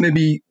immigrants,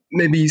 maybe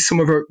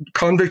some of our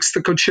convicts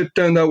that got shipped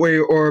down that way,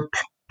 or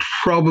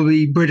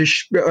probably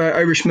British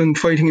Irishmen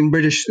fighting in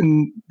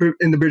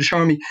the British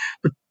Army.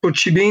 But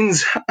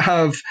shebeens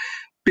have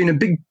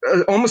been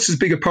almost as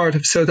big a part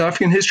of South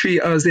African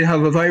history as they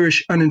have of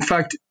Irish. And in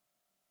fact,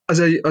 as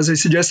I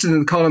suggested in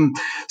the column,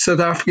 South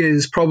Africa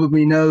is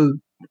probably now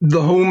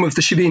the home of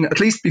the shebeen,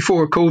 at least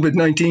before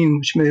COVID-19,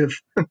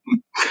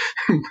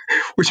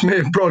 which may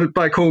have brought it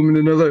back home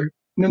in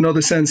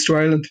another sense to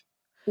Ireland.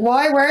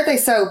 Why were they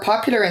so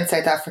popular in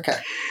South Africa?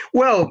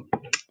 Well,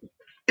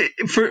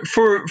 for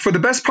the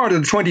best part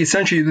of the 20th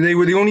century, they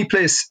were the only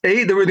place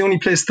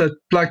that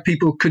black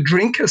people could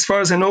drink, as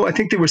far as I know. I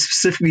think they were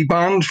specifically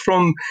banned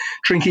from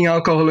drinking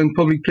alcohol in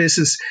public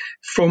places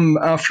from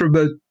after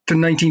about the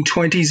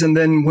 1920s, and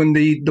then when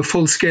the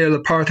full-scale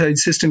apartheid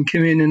system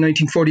came in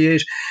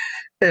 1948,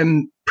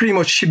 pretty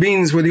much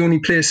shebeens were the only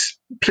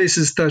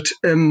places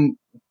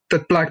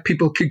that black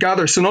people could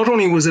gather. So not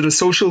only was it a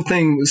social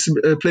thing, it was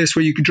a place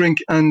where you could drink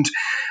and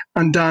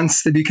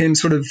dance. They became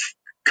sort of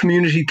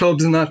community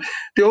clubs and that.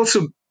 They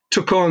also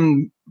took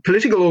on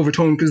political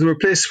overtone because they were a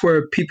place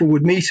where people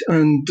would meet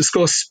and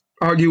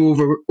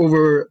argue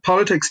over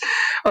politics.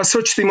 As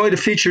such, they might have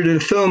featured in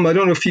a film. I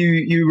don't know if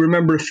you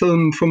remember a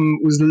film from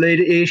the late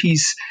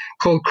 80s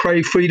called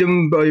Cry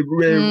Freedom by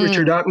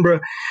Richard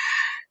Attenborough.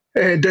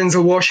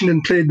 Denzel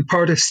Washington played the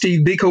part of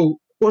Steve Biko.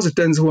 Was it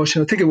Denzel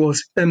Washington? I think it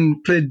was.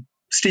 Played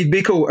Steve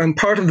Biko, and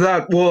part of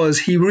that was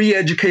he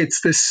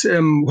re-educates this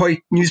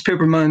white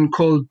newspaper man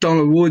called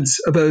Donald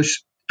Woods about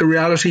the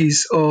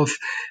realities of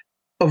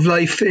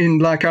life in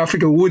Black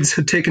Africa. Woods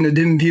had taken a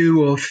dim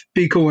view of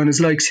Biko and his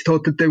likes. He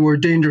thought that they were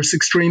dangerous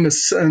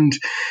extremists, and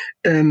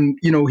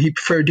he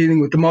preferred dealing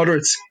with the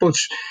moderates. But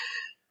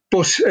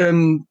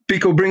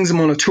Biko brings him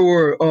on a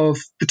tour of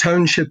the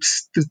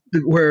townships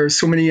where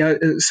so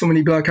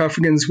many Black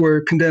Africans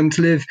were condemned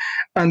to live,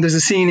 and there's a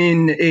scene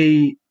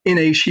in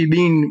a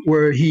shebeen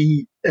where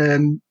he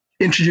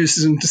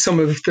introduces him to some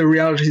of the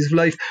realities of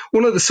life.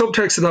 One of the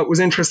subtexts of that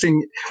was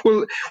interesting.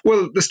 Well,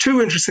 there's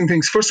two interesting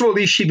things. First of all,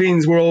 these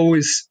shebeens were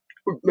always,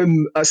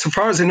 so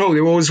far as I know,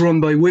 they were always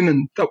run by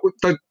women. That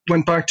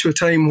went back to a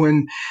time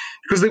when,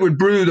 because they would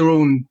brew their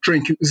own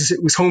drink, it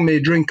was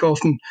homemade drink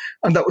often,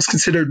 and that was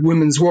considered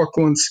women's work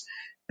once.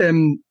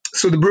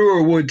 So the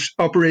brewer would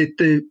operate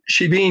the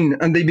shebeen,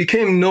 and they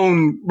became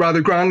known rather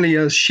grandly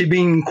as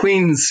shebeen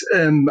queens,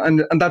 and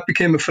that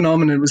became a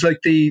phenomenon. It was like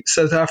the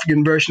South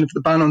African version of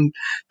the ban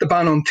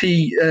on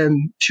tea.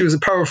 She was a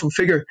powerful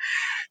figure.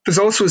 There's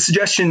also a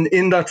suggestion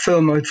in that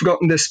film, I'd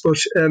forgotten this, but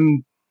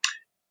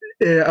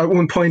at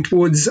one point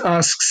Woods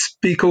asks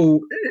Biko,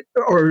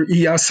 or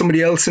he asks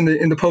somebody else in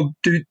the pub,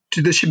 do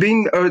the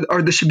shebeen,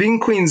 are the shebeen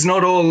queens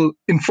not all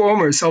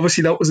informers?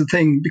 Obviously that was a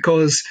thing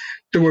because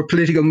there were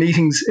political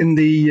meetings in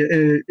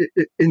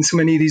so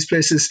many of these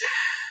places.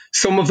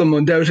 Some of them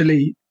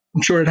undoubtedly,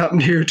 I'm sure it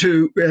happened here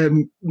too,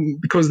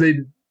 because they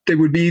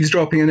would be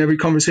eavesdropping on every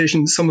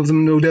conversation. Some of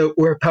them, no doubt,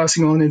 were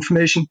passing on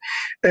information.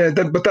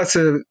 But that's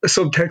a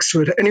subtext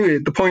to it. Anyway,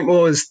 the point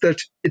was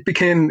that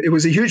it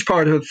was a huge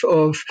part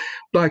of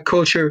Black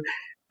culture.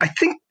 I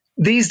think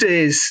these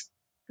days,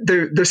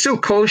 they're still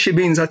called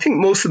shebeens. I think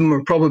most of them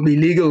are probably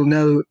legal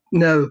now.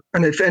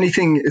 And if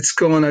anything, it's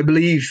gone, I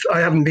believe. I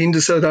haven't been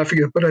to South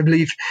Africa, but I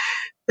believe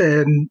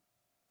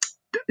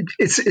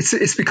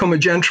it's become a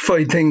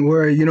gentrified thing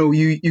where,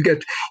 you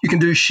can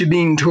do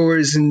shebeen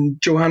tours in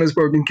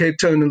Johannesburg and Cape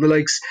Town and the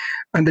likes,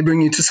 and they bring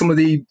you to some of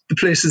the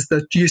places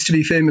that used to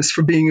be famous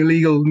for being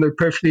illegal, and they're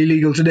perfectly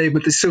legal today,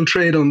 but they still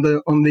trade on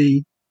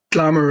the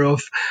glamour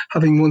of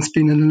having once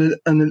been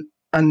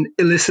an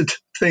illicit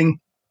thing.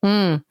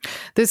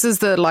 This is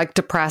the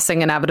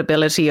depressing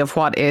inevitability of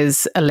what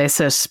is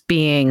illicit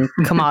being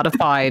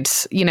commodified,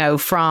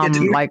 from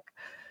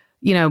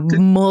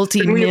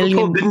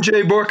multi-million. Didn't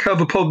Jay Burke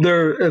have a pub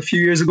there a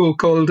few years ago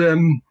called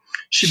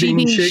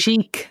Shebeen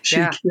Chic?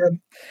 Yeah.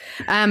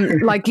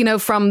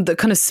 From the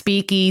kind of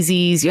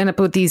speakeasies, you end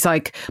up with these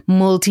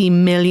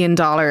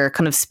multi-million-dollar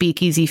kind of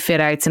speakeasy fit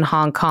outs in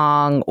Hong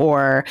Kong,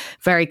 or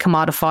very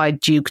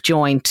commodified juke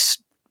joint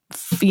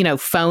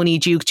phony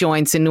juke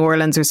joints in New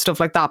Orleans or stuff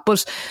like that.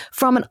 But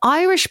from an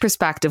Irish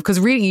perspective, because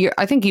really,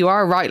 I think you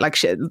are right, like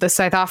the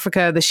South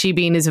Africa, the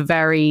shebeen is a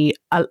very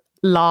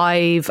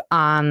live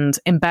and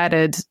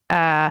embedded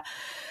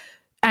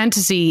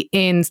entity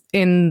in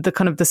the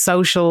kind of the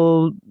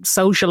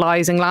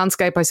socializing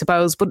landscape, I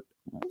suppose. But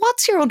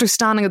what's your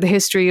understanding of the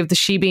history of the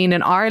shebeen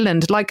in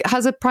Ireland? Like,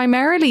 has it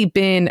primarily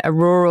been a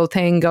rural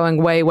thing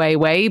going way, way,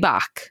 way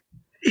back?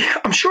 Yeah,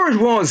 I'm sure it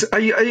was.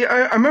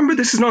 I remember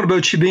this is not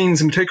about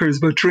shebeens in particular, it's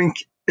about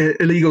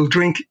illegal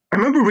drink. I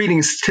remember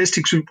reading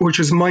statistics which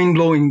was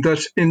mind-blowing,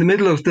 that in the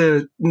middle of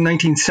the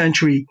 19th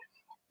century,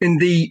 in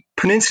the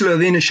peninsula of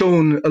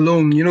Inishowen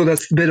alone,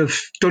 that's the bit of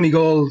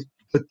Donegal,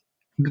 the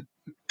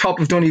top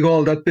of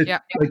Donegal, that bit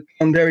like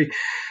Clonderry,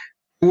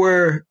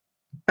 were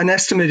an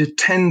estimated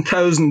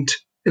 10,000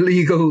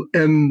 illegal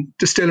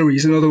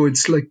distilleries. In other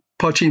words, like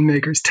poteen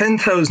makers,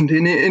 10,000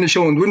 in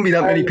Inishowen. Wouldn't be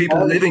that many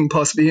people living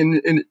possibly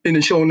in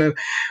Inishowen now.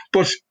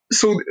 But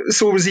so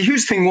it was a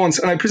huge thing once,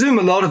 and I presume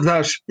a lot of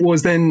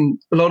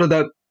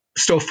that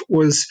stuff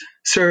was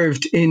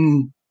served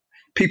in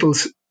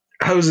people's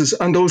houses,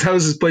 and those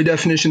houses by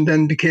definition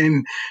then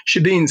became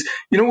shebeens.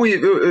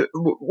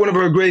 One of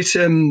our great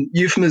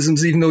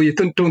euphemisms, even though you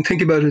don't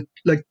think about it,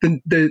 like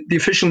the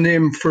official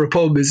name for a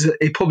pub is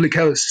a public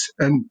house,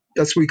 and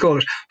that's what we call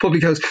it,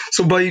 public house.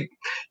 So by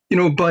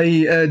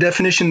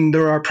definition,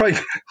 there are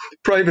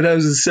private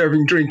houses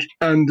serving drink,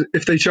 and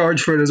if they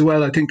charge for it as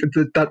well, I think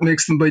that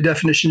makes them by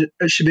definition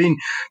a shebeen.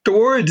 The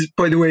word,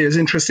 by the way, is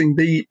interesting.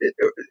 The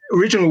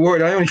original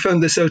word, I only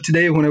found this out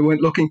today when I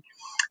went looking.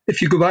 If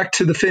you go back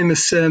to the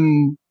famous,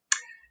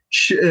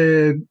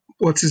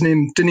 what's his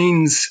name,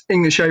 Dineen's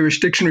English-Irish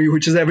Dictionary,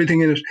 which has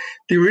everything in it,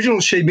 the original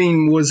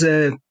shebeen was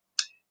it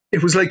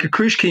was like a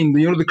crushkeen,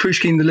 the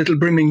crushkeen, the little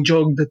brimming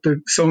jug that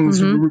the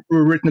songs were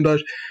written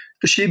about.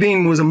 The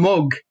shebeen was a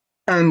mug,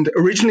 and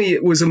originally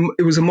it was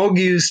a mug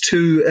used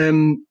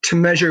to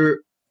measure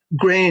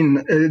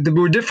grain. There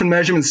were different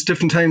measurements at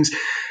different times,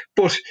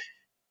 but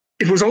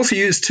it was also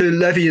used to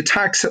levy a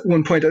tax at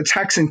one point, a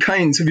tax in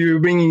kind. So if you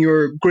were bringing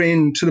your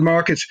grain to the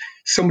market,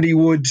 somebody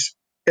would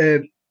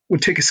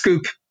take a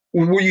scoop,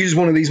 would use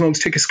one of these mugs,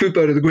 take a scoop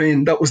out of the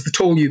grain. That was the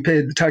toll you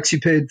paid, the tax you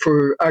paid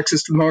for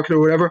access to the market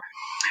or whatever.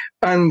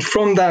 And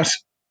from that,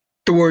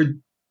 the word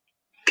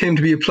came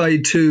to be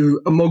applied to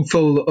a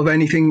mugful of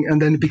anything,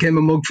 and then it became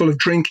a mugful of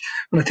drink.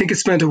 And I think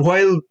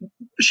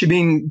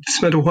shebeen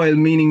spent a while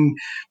meaning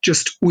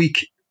just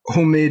weak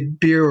homemade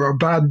beer or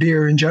bad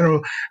beer in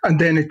general, and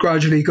then it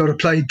gradually got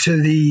applied to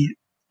the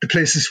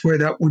places where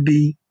that would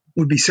be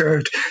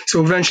served.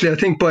 So eventually, I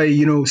think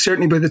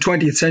certainly by the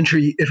 20th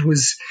century, it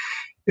was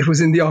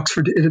in the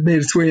Oxford. It had made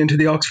its way into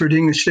the Oxford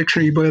English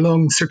Dictionary by a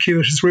long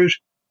circuitous route.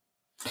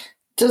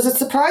 Does it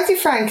surprise you,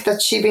 Frank,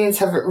 that shebeens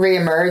have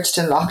re-emerged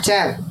in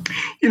lockdown?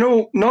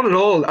 Not at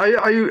all.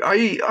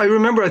 I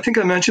remember, I think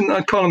I mentioned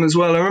that column as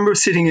well. I remember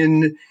sitting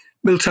in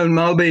Milltown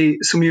Malbay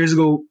some years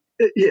ago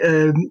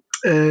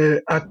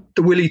at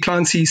the Willie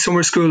Clancy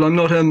Summer School. I'm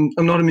not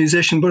a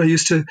musician, but I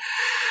used to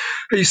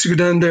go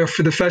down there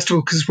for the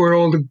festival, because where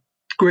all the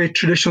great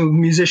traditional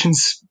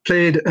musicians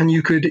played, and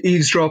you could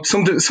eavesdrop.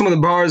 Some of the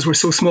bars were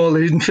so small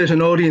they didn't fit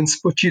an audience,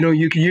 but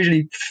you could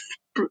usually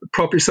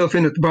prop yourself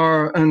in at the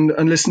bar and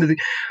listen to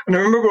and I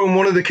remember on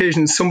one of the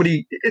occasions,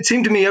 it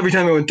seemed to me every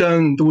time I went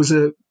down, there was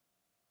the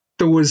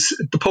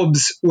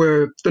pubs,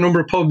 where the number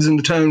of pubs in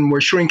the town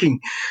were shrinking,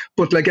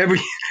 but like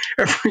every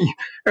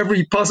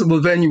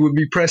possible venue would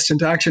be pressed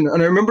into action.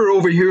 And I remember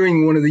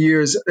overhearing one of the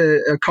years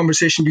a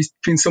conversation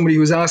between somebody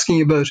who was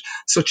asking about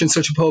such and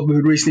such a pub who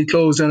had recently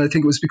closed, and I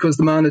think it was because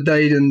the man had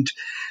died and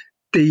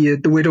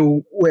the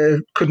widow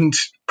couldn't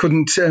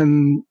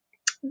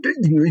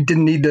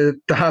didn't need the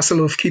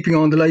hassle of keeping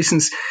on the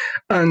license,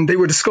 and they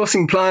were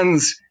discussing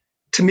plans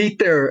to meet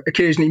there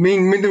occasionally.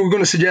 Maybe they were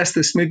going to suggest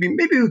this. Maybe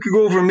we could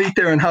go over and meet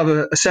there and have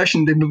a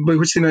session, by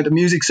which they meant a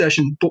music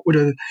session, but with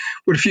a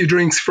few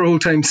drinks for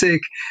old time's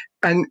sake.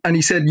 And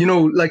he said,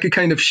 like a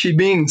kind of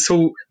shebeen.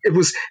 So it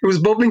was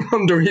bubbling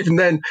under even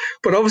then.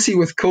 But obviously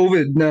with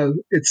COVID now,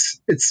 it's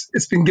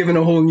been given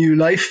a whole new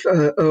life,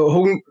 a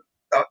whole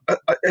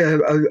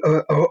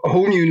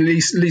new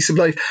lease of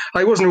life.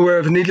 I wasn't aware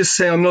of it. Needless to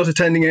say, I'm not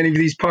attending any of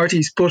these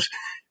parties. But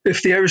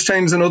if the Irish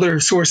Times and other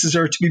sources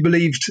are to be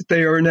believed,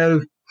 they are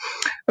now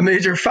a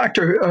major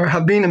factor, or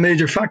have been a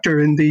major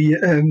factor in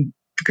the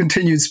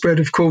continued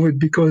spread of COVID,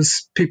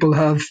 because people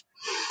have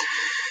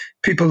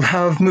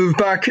moved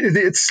back.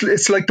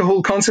 It's like the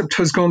whole concept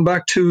has gone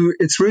back to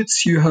its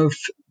roots. You have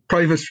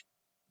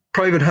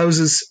private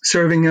houses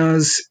serving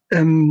as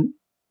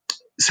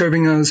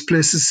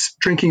places,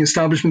 drinking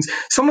establishments.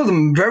 Some of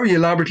them very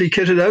elaborately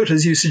kitted out,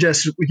 as you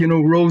suggested, with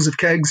rows of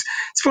kegs.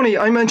 It's funny.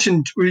 I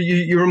mentioned,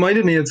 you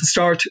reminded me at the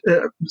start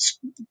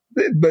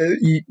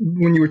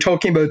when you were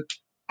talking about.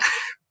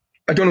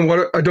 I don't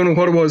know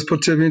what it was,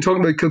 but when you're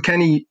talking about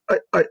Kilkenny,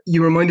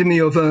 you reminded me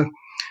of a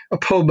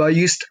pub I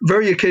used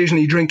very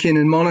occasionally drink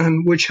in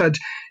Monaghan, which had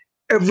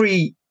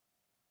every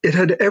it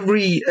had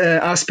every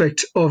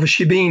aspect of a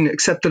shebeen,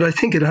 except that I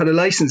think it had a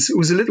license. It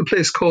was a little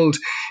place it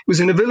was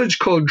in a village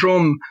called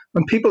Drum,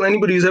 and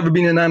anybody who's ever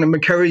been in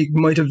Annaghmakerry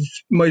might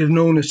have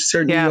known it,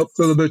 certainly up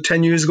till about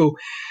 10 years ago.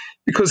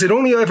 Because it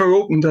only ever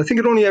opened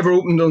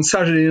on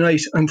Saturday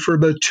night, and for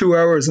about 2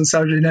 hours on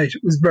Saturday night.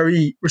 It was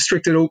very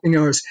restricted opening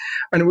hours.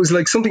 And it was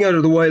like something out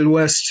of the Wild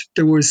West.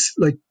 There was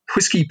like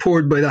whiskey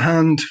poured by the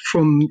hand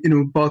from,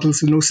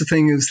 bottles, and no such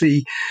thing as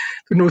there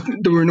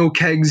were no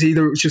kegs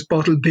either. It was just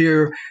bottled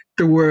beer.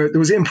 There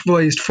was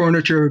improvised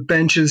furniture,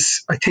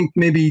 benches. I think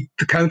maybe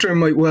the counter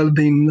might well have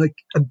been like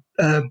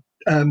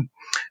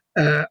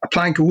a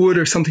plank of wood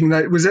or something.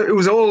 That it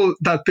was all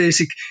that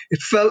basic.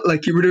 It felt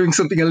like you were doing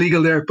something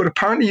illegal there, but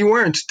apparently you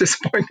weren't,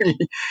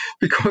 disappointingly,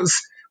 because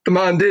the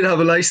man did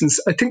have a license.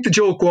 I think the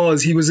joke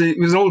was he was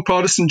an old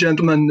Protestant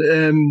gentleman,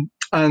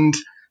 and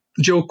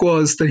the joke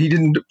was that he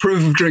didn't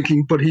approve of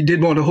drinking, but he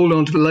did want to hold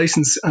on to the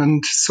license,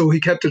 and so he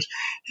kept it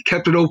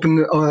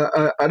open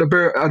at a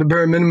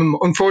bare minimum.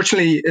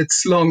 Unfortunately,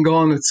 it's long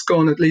gone. It's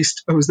gone. At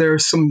least I was there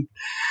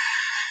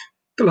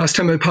the last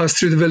time I passed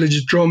through the village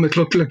of Drum. It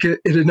looked like it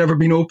had never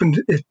been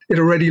opened. It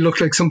already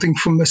looked like something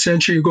from a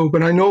century ago.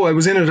 But I know I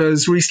was in it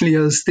as recently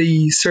as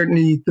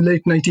certainly the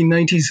late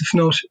 1990s, if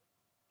not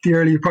the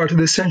earlier part of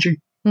this century.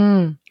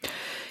 Mm.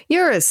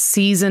 You're a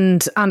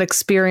seasoned and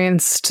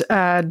experienced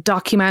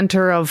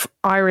documenter of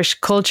Irish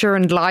culture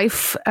and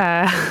life.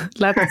 Let's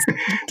say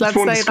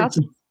that.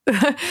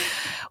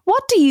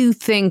 What do you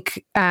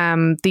think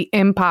the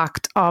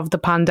impact of the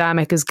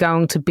pandemic is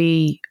going to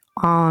be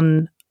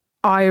on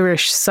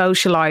Irish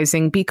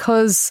socialising?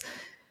 Because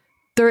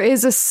there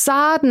is a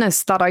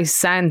sadness that I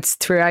sense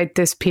throughout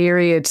this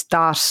period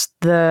that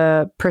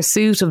the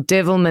pursuit of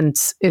divilment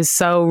is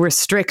so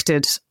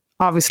restricted.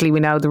 Obviously, we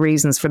know the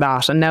reasons for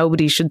that, and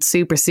nobody should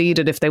supersede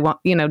it if they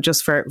want,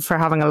 just for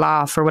having a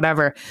laugh or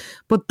whatever.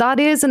 But that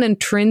is an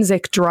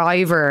intrinsic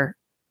driver,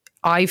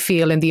 I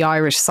feel, in the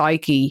Irish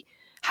psyche.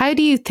 How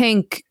do you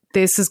think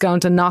this is going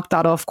to knock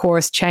that off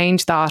course,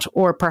 change that,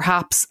 or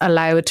perhaps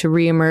allow it to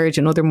re-emerge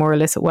in other more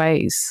illicit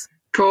ways?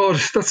 God,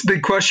 that's a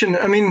big question.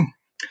 I mean,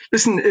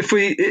 listen, if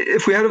we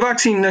had a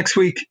vaccine next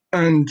week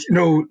and,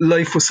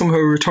 life was somehow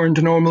returned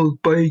to normal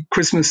by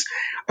Christmas,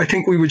 I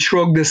think we would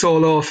shrug this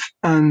all off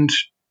and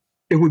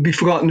it would be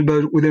forgotten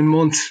about within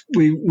months.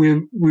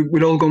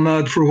 We'd all go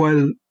mad for a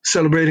while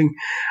celebrating.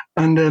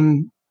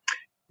 And,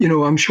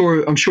 I'm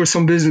sure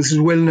some businesses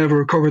will never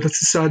recover.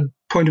 That's a sad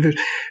point of it.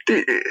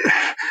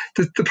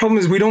 The problem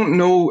is we don't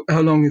know how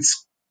long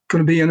it's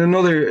going to be. And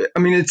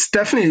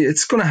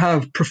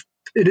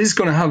it is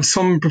going to have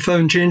some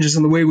profound changes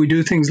in the way we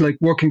do things, like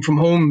working from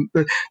home.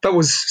 That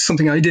was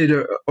something I did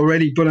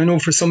already, but I know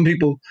for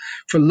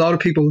a lot of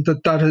people,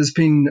 that has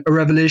been a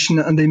revelation,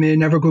 and they may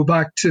never go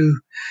back to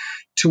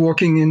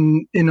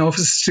working in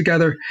offices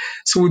together.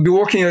 So we'll be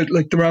working out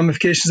like the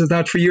ramifications of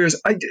that for years.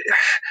 I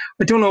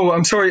don't know.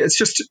 I'm sorry. It's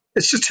just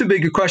too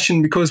big a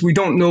question, because we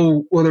don't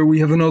know whether we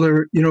have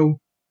another,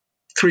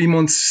 3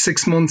 months,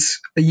 6 months,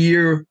 a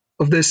year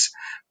of this.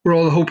 We're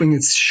all hoping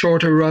it's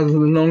shorter rather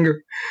than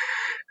longer.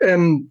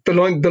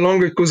 The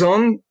longer it goes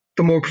on,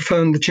 the more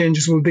profound the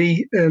changes will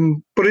be.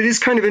 But it is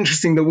kind of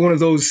interesting that one of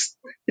those.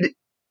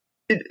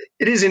 It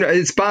is.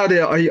 It's bad.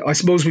 I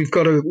suppose we've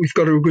got to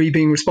agree,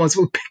 being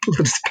responsible people,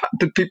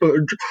 that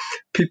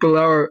people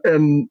are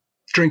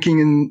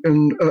drinking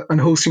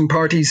and hosting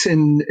parties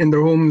in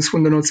their homes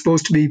when they're not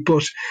supposed to be.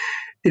 But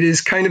it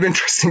is kind of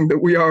interesting that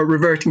we are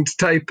reverting to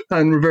type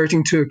and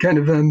reverting to a kind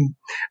of an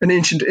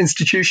ancient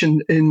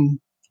institution in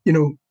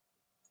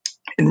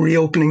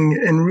reopening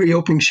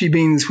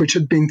shebeens, which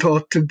had been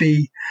thought to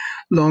be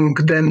long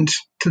condemned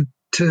to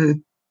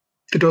the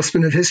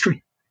dustbin of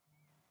history.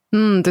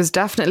 There's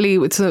definitely,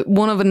 it's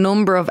one of a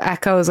number of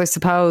echoes, I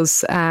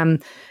suppose, in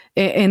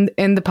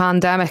the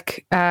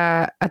pandemic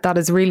that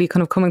is really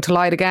kind of coming to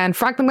light again.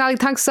 Frank McNally,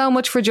 thanks so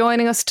much for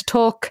joining us to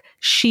talk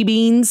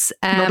shebeens.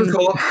 Not at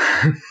all.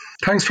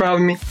 Thanks for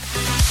having me.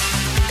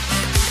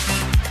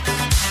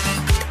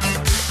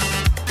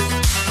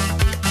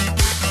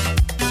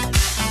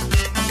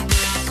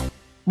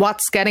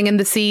 What's getting in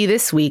the sea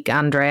this week,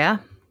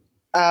 Andrea?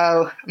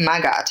 Oh my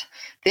God.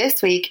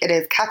 This week it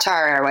is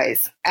Qatar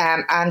Airways,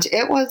 and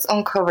it was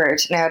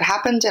uncovered. Now, it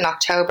happened in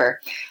October,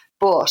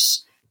 but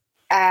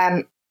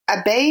a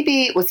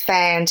baby was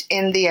found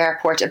in the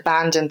airport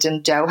abandoned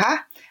in Doha,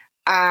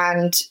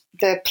 and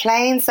the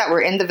planes that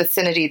were in the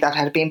vicinity that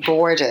had been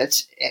boarded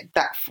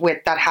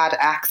that had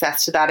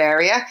access to that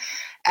area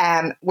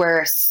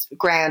were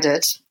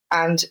grounded.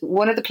 And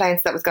one of the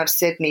planes that was going to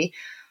Sydney,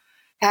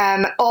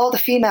 all the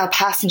female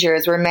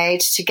passengers were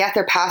made to get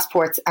their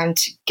passports and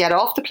to get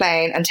off the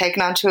plane and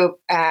taken onto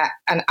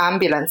an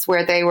ambulance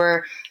where they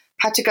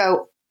had to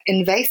go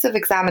invasive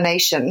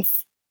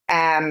examinations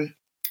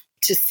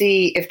to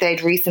see if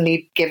they'd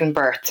recently given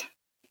birth.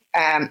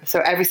 So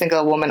every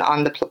single woman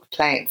on the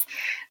planes.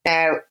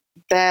 Now,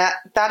 that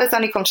has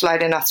only come to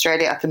light in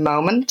Australia at the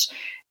moment,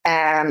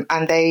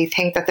 and they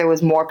think that there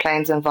was more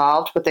planes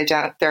involved, but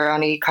they're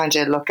only kind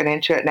of looking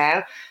into it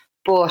now.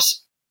 But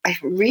I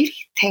really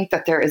think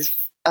that there is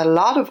a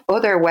lot of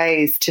other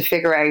ways to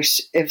figure out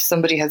if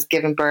somebody has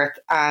given birth,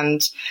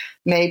 and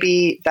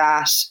maybe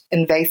that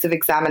invasive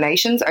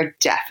examinations are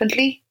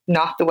definitely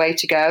not the way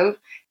to go,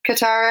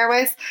 Qatar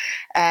Airways.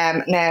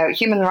 Now,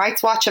 Human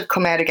Rights Watch have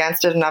come out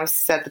against it and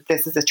obviously said that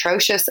this is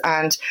atrocious,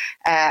 and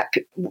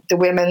the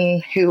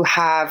women who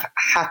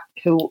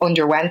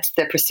underwent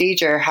the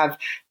procedure have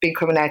been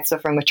coming out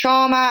suffering with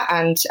trauma,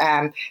 and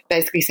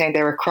basically saying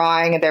they were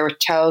crying and they were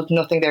told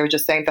nothing. They were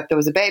just saying that there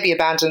was a baby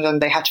abandoned and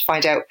they had to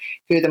find out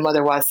who the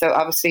mother was. So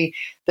obviously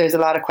there's a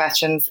lot of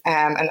questions,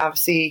 and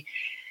obviously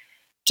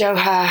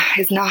Doha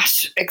is not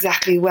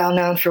exactly well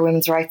known for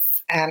women's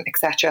rights,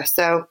 etc.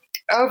 So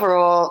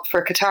overall,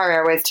 for Qatar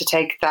Airways to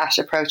take that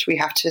approach, we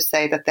have to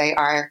say that they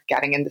are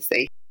getting in the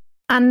sea.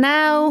 And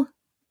now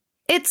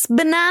it's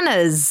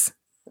bananas.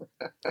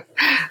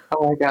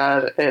 Oh my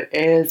God, it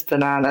is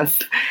bananas.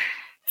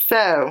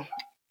 So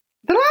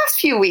the last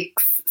few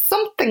weeks,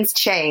 something's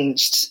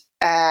changed,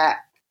 and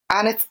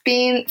it's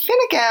been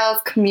Fine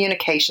Gael's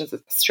communications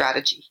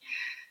strategy.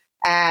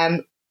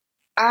 And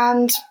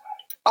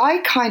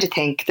I kind of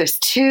think there's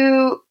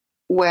two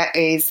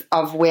ways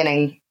of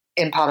winning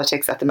in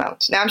politics at the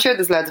moment. Now, I'm sure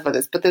there's loads of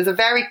others, but there's a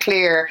very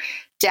clear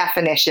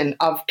definition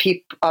of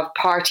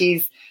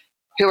parties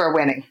who are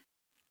winning.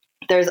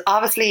 There's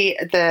obviously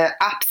the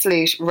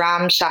absolute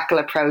ramshackle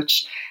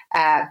approach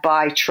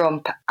by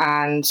Trump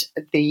and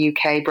the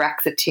UK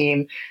Brexit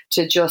team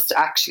to just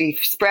actually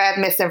spread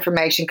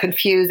misinformation,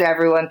 confuse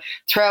everyone,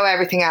 throw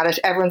everything at it.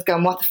 Everyone's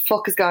going, what the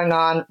fuck is going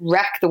on?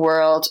 Wreck the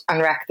world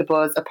and wreck the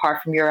buzz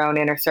apart from your own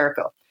inner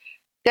circle.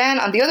 Then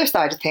on the other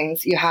side of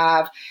things, you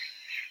have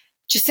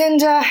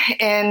Jacinda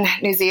in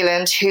New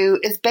Zealand, who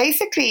is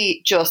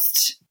basically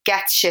just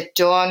gets shit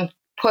done,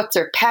 puts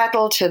her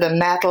pedal to the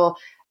metal,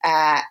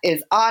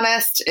 is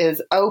honest,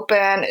 is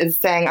open, is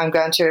saying, I'm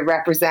going to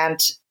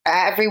represent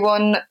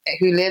everyone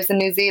who lives in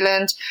New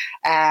Zealand,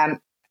 and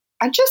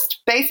just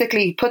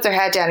basically puts her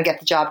head down and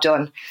get the job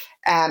done.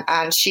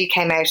 And she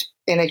came out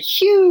in a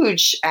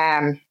huge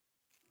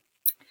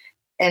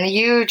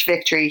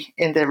victory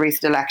in the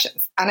recent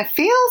elections. And it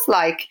feels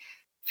like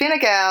Fine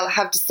Gael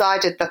have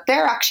decided that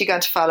they're actually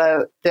going to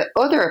follow the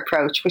other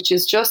approach, which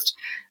is just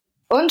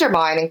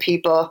undermining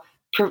people,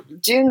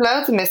 doing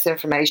loads of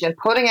misinformation,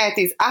 putting out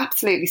these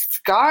absolutely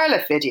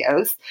scarlet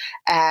videos,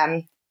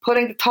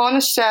 putting the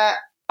Taoiseach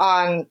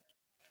on,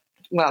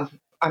 well,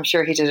 I'm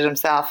sure he did it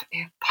himself,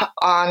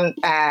 on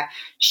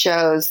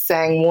shows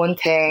saying one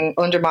thing,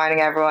 undermining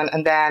everyone,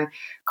 and then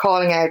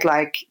calling out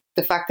like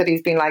the fact that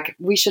he's been like,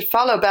 we should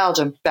follow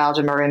Belgium.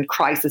 Belgium are in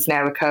crisis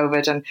now with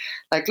COVID, and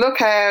like, look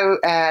how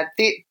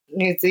the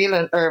New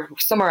Zealand or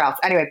somewhere else.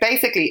 Anyway,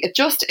 basically, it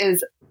just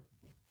is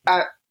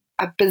a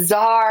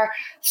bizarre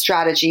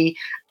strategy,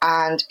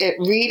 and it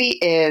really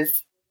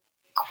is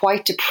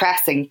quite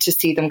depressing to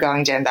see them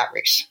going down that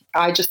route.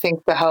 I just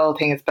think the whole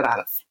thing is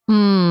bananas.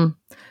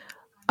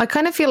 I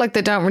kind of feel like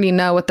they don't really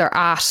know what they're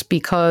at,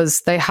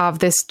 because they have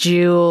this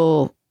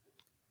dual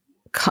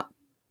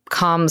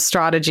comms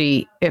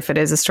strategy, if it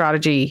is a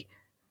strategy,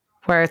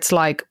 where it's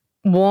like,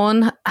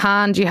 one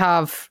hand you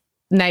have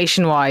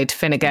nationwide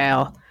Fine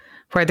Gael,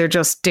 where they're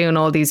just doing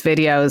all these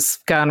videos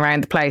going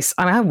around the place.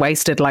 I mean, I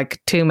wasted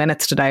like 2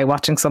 minutes today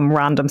watching some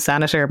random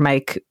senator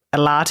make a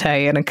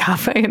latte in a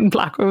cafe in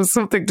Blackpool. It was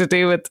something to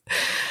do with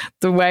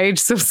the wage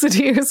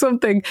subsidy or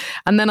something.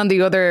 And then on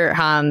the other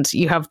hand,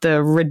 you have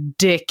the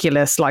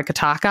ridiculous like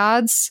attack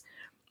ads,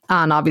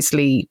 and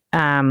obviously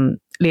Leo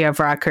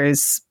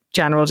Varadkar's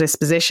general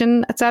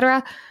disposition,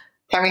 etc.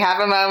 Can we have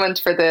a moment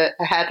for the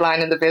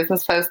headline in the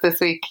Business Post this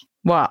week?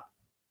 What?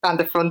 On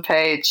the front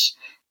page,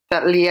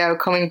 that Leo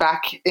coming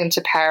back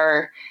into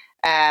power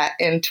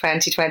in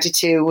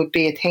 2022 would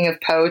be a thing of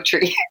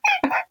poetry.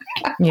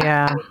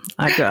 Yeah,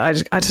 I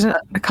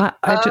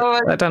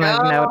don't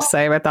even know what to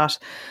say about that.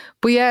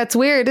 But yeah, it's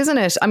weird, isn't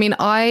it? I mean,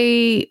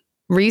 I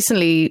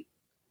recently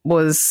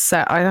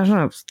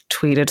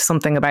tweeted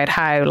something about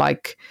how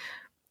like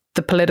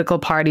the political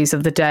parties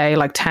of the day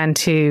like tend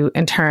to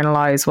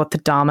internalize what the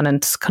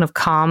dominant kind of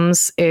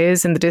comms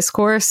is in the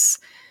discourse.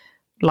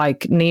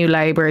 Like New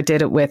Labour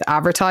did it with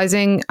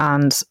advertising,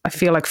 and I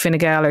feel like Fine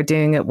Gael are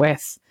doing it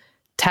with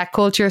tech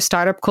culture,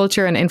 startup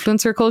culture and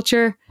influencer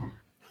culture.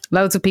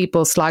 Loads of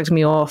people slagged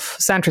me off,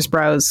 centrist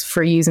bros,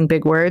 for using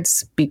big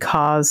words,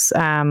 because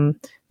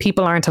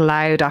people aren't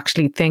allowed to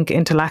actually think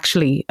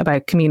intellectually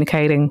about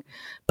communicating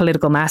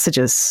political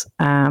messages,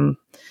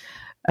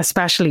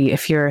 especially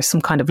if you're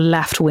some kind of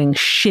left-wing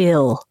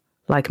shill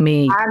like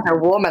me.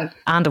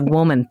 And a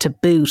woman to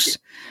boot.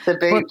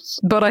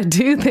 But I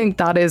do think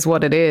that is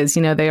what it is.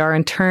 You know, they are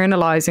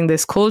internalizing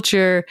this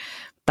culture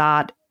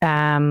that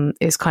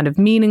is kind of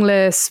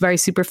meaningless, very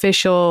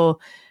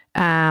superficial,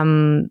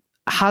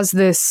 has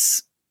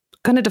this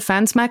kind of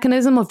defense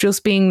mechanism of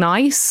just being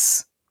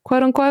nice,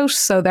 quote unquote.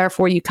 So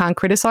therefore you can't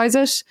criticize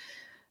it.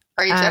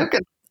 Are you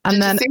joking?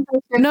 And then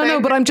no,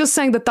 but I'm just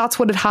saying that that's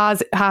what it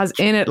has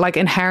in it, like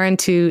inherent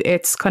to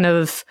its kind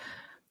of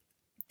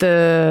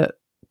the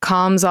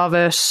comms of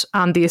it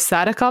and the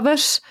aesthetic of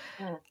it.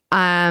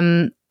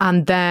 And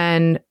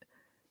then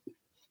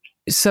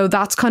so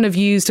that's kind of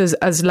used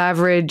as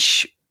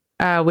leverage,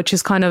 which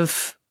is kind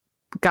of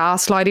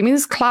gaslighting. I mean,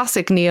 it's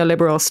classic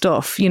neoliberal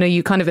stuff. You know,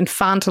 you kind of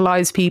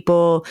infantilize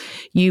people,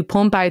 you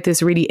pump out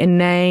this really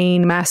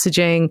inane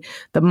messaging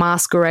that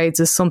masquerades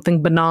as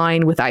something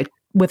benign without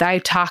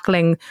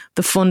tackling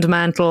the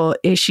fundamental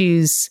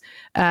issues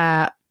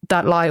that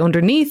lie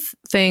underneath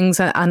things,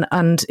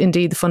 and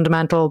indeed the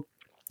fundamental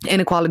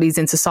inequalities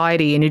in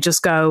society. And you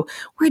just go,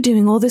 we're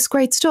doing all this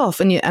great stuff,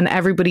 and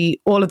everybody,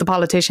 all of the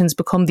politicians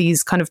become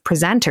these kind of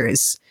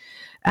presenters,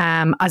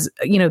 as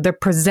you know, they're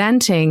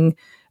presenting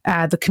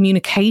the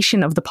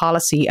communication of the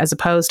policy as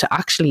opposed to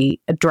actually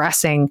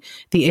addressing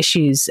the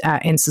issues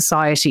in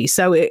society.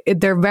 So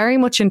they're very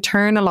much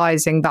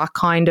internalizing that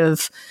kind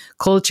of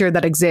culture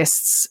that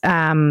exists,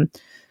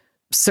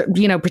 so,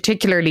 you know,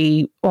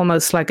 particularly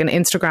almost like an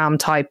Instagram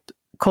type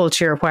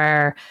culture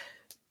where,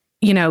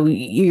 you know,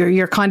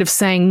 you're kind of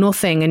saying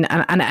nothing,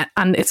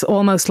 and it's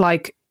almost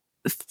like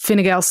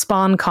Fine Gael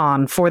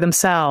SponCon for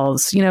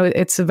themselves. You know,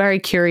 it's a very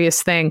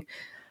curious thing.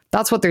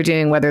 That's what they're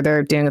doing, whether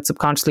they're doing it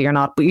subconsciously or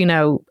not. But, you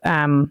know,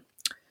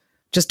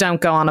 just don't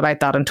go on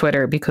about that on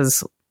Twitter,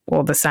 because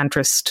all the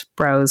centrist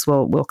bros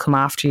will come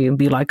after you and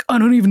be like, I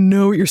don't even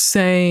know what you're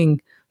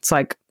saying. It's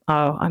like,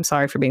 oh, I'm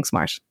sorry for being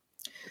smart.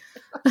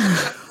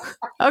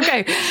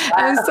 Okay.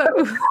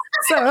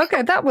 So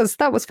okay, that was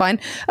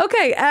fine.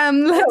 Okay,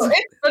 it's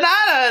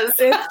bananas.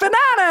 It's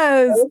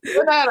bananas.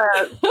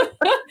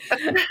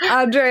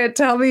 Andrea,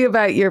 tell me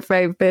about your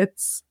fave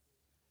bits.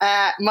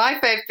 My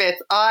fave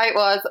bits. I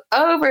was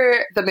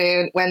over the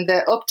moon when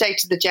the update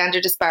to the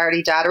gender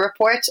disparity data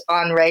report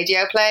on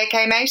Radio Play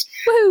came out.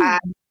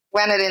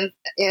 When it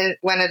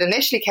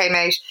initially came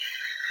out,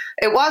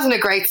 it wasn't a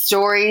great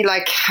story.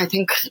 Like, I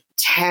think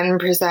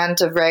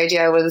 10% of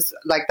radio was,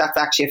 like, that's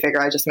actually a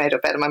figure I just made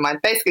up out of my mind.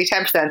 Basically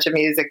 10% of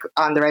music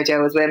on the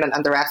radio was women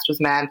and the rest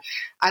was men.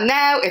 And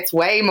now it's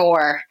way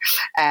more,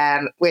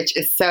 which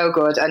is so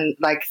good. And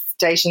like,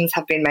 stations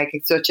have been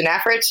making such an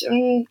effort,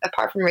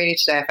 apart from really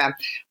Today FM,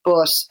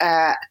 but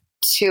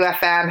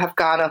 2FM have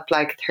gone up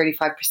like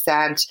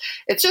 35%.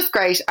 It's just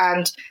great.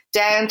 And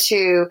down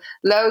to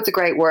loads of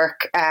great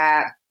work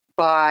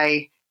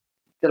by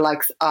the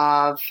likes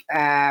of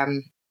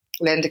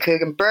Linda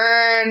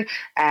Coogan-Byrne,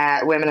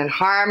 Women in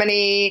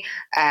Harmony,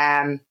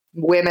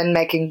 women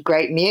making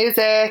great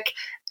music,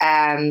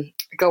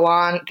 go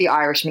on, the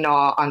Irish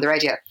Mná on the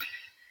radio.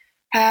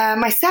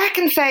 My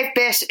second fave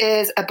bit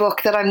is a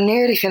book that I'm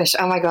nearly finished.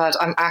 Oh my God,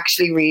 I'm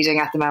actually reading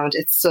at the moment.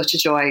 It's such a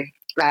joy.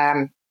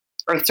 I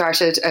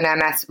started an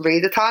MS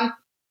readathon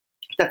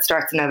that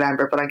starts in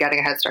November, but I'm getting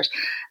a head start.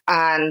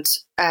 And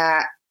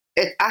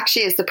it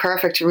actually is the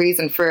perfect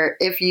reason for,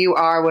 if you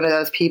are one of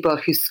those people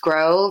who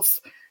scrolls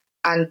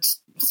and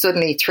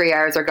suddenly 3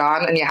 hours are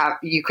gone and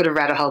you could have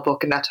read a whole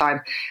book in that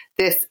time.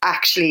 This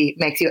actually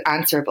makes you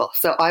answerable.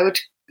 So I would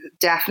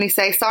definitely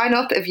say sign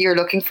up if you're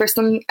looking for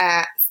some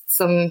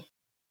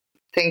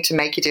thing to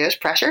make you do it,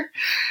 pressure,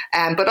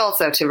 but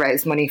also to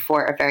raise money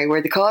for a very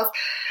worthy cause.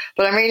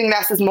 But I'm reading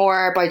Less is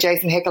More by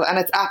Jason Hickel, and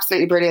it's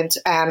absolutely brilliant.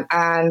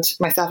 And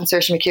myself and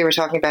Saoirse McHugh were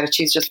talking about it.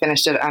 She's just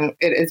finished it, and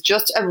it is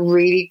just a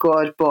really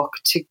good book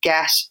to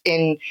get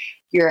in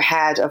your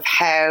head of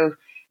how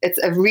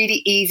it's a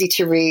really easy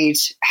to read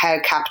how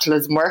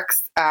capitalism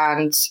works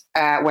and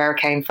where it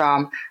came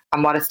from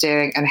and what it's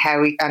doing and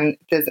how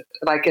there's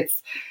like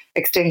it's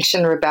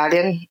Extinction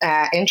Rebellion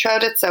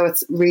introed it, so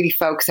it's really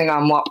focusing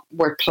on what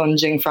we're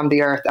plunging from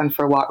the earth and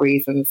for what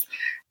reasons,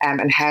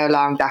 and how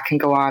long that can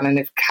go on, and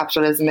if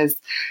capitalism is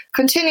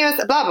continuous,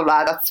 blah blah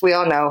blah. We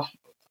all know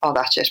all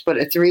that shit, but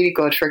it's really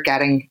good for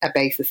getting a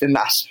basis in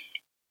that.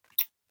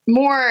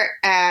 More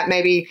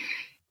maybe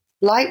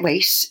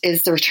lightweight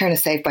is The Return of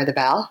Saved by the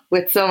Bell,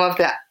 with some of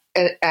the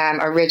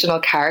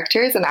original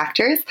characters and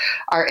actors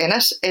are in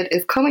it. It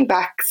is coming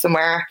back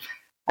somewhere.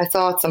 I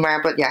saw it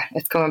somewhere, but yeah,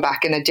 it's coming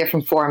back in a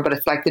different form, but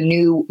it's like the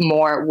new,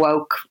 more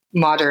woke,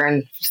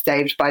 modern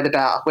Saved by the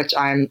Bell, which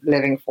I'm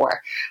living for.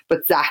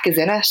 But Zach is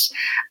in it,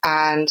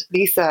 and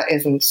Lisa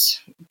isn't,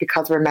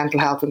 because of her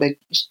mental health, and they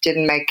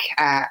didn't make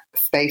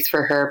space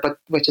for her, but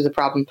which is a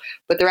problem.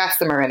 But the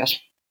rest of them are in it.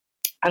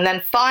 And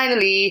then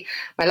finally,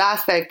 my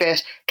last favourite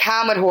bit,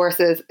 Calm with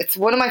Horses. It's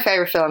one of my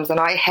favourite films, and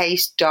I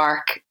hate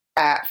dark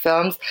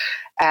films.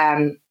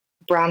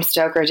 Bram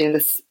Stoker doing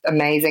this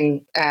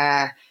amazing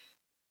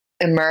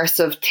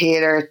immersive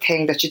theatre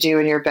thing that you do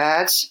in your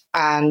bed,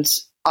 and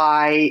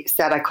I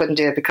said I couldn't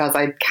do it because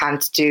I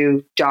can't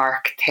do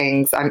dark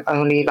things. I'm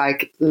only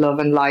like Love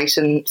and Light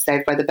and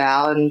Saved by the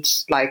Bell and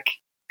like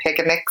pick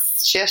a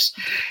mix shit.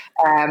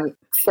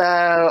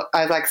 So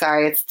I was like,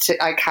 sorry,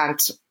 I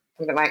can't.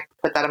 I'm going to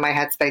put that in my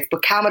headspace.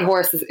 But Calm with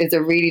Horses is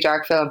a really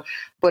dark film,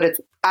 but it's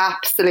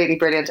absolutely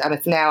brilliant, and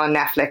it's now on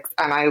Netflix,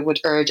 and I would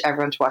urge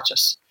everyone to watch it.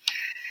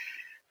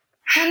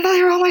 And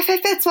they were all my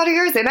fave bits. What are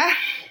yours, Ina?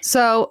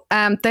 So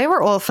they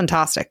were all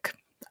fantastic.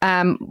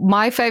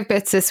 My fave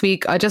bits this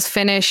week, I just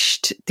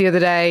finished the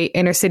other day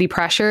Inner City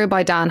Pressure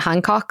by Dan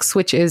Hancox,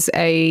 which is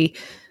a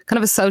kind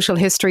of a social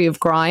history of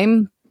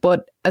grime,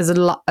 but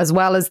as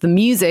well as the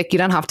music, you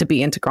don't have to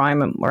be into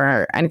grime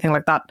or anything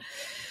like that.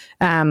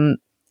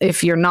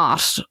 if you're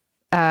not,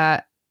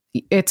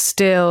 it's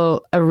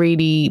still a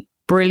really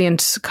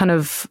brilliant kind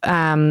of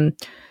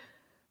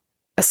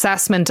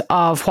assessment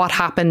of what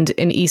happened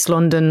in East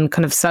London,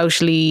 kind of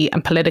socially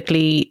and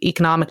politically,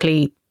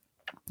 economically,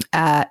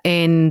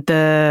 in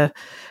the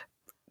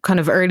kind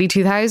of early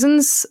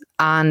 2000s,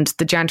 and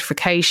the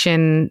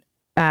gentrification,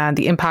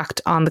 the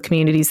impact on the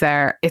communities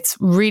there. It's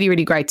really,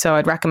 really great. So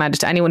I'd recommend it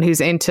to anyone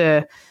who's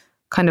into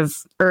kind of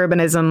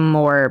urbanism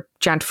or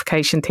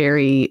gentrification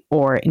theory,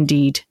 or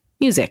indeed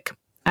music.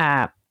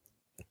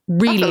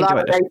 Really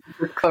enjoyed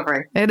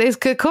it.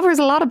 It covers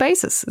a lot of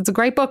bases. It's a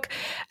great book.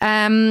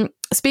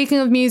 Speaking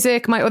of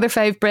music, my other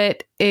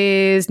favourite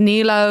is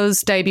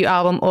Nilo's debut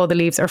album, All the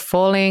Leaves Are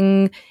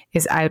Falling,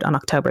 is out on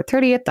October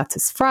 30th. That's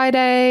his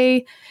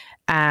Friday.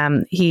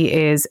 He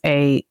is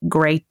a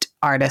great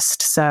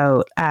artist.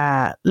 So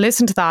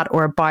listen to that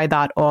or buy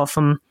that off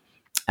him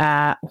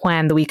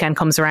when the weekend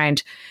comes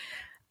around.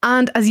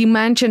 And as you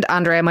mentioned,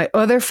 Andrea, my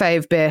other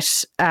fave bit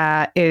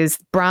is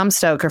Bram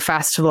Stoker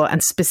Festival,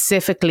 and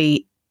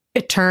specifically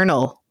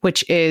Eternal,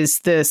 which is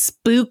the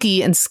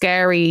spooky and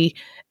scary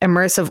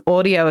immersive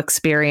audio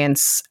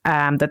experience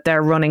that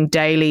they're running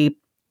daily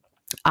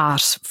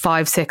at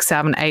 5, 6,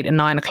 7, 8 and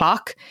 9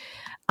 o'clock.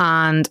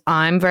 And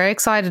I'm very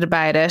excited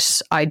about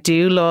it. I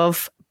do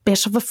love a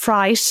bit of a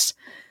fright.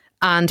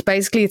 And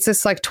basically it's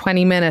this like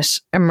 20-minute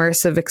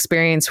immersive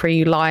experience where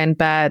you lie in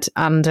bed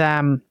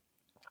and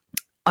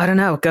I don't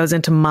know, it goes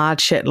into mad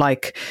shit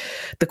like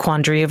the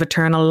quandary of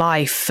eternal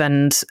life.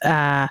 And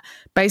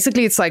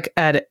basically it's like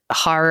a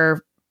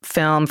horror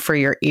film for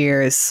your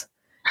ears.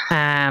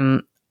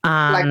 And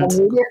like, I'm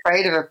really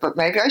afraid of it, but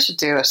maybe I should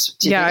do it.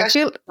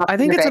 I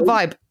think it's a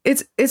vibe.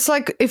 It's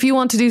like if you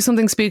want to do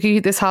something spooky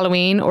this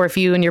Halloween, or if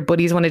you and your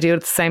buddies want to do it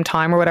at the same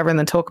time or whatever, and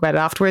then talk about it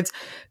afterwards,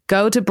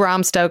 go to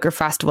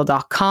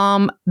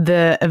bramstokerfestival.com.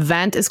 The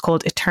event is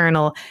called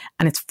Eternal,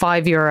 and it's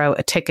 €5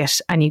 a ticket,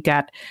 and you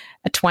get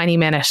a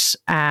 20-minute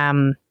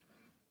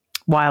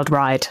wild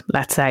ride,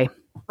 let's say.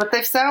 But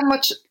they've so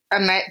much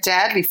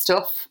deadly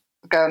stuff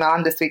going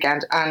on this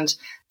weekend, and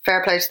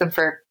fair play to them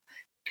for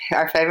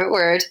our favourite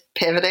word,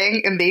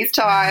 pivoting in these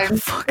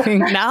times. Fucking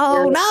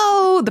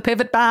no, the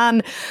pivot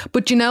ban.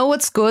 But you know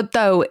what's good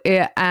though?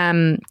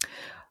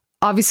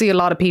 Obviously a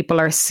lot of people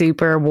are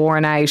super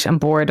worn out and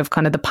bored of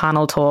kind of the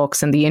panel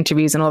talks and the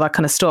interviews and all that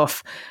kind of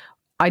stuff.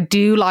 I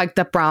do like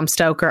that Bram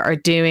Stoker are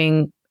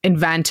doing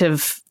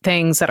inventive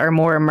things that are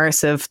more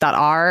immersive, that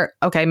are,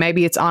 okay,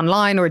 maybe it's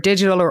online or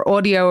digital or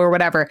audio or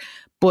whatever,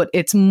 but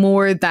it's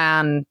more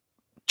than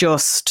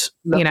just,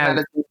 looking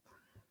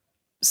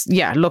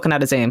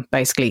at a Zoom,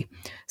 basically.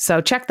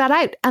 So check that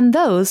out. And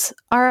those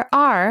are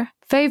our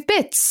fave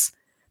bits.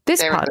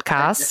 This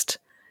podcast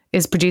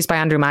is produced by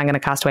Andrew Mangan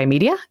at Castaway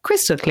Media.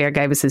 Crystal Clear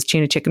gave us his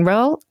tuna chicken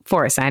roll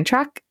for a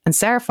soundtrack, and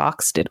Sarah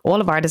Fox did all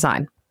of our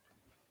design.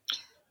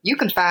 You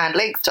can find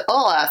links to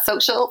all our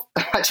socials.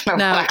 I don't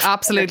know. No,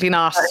 absolutely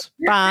not.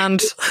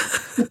 Banned.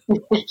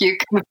 You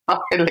can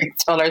find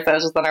links to all our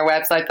socials on our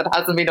website that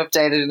hasn't been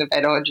updated in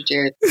about 100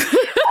 years.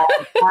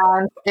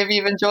 And if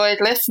you've enjoyed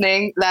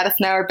listening, let us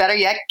know, or better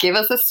yet, give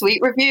us a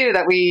sweet review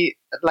that we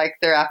like.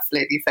 They're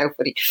absolutely so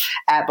funny.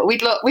 But we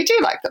do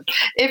like them.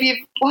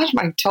 What am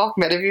I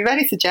talking about? If you have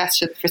any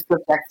suggestions for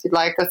subjects you'd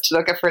like us to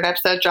look at for an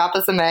episode, drop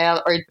us a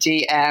mail or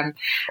DM.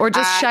 Or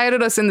just shout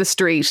at us in the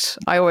street.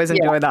 I always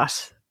enjoy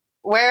that.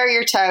 Wear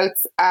your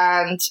totes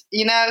and,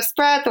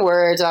 spread the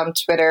word on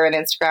Twitter and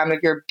Instagram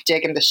if you're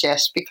digging the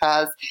shit,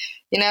 because,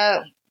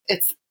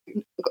 it's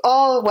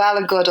all well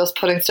and good us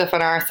putting stuff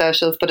on our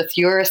socials, but it's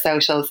your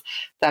socials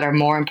that are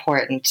more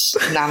important.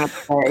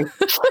 Namaste.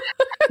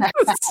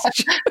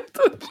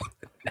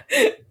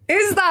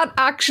 Is that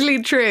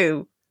actually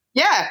true?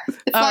 Yeah.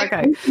 It's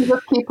okay. We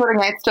just keep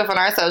putting out stuff on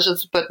our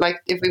socials, but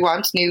like if we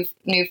want new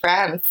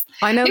friends.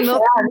 I know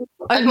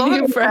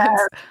new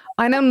friends.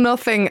 I know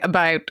nothing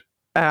about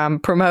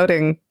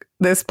promoting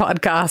this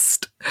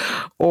podcast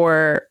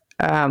or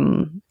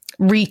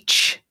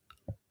reach.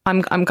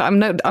 I'm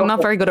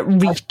not very good at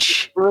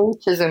reach.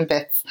 Reach is in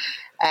bits.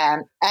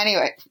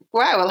 Anyway,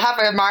 we'll have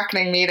a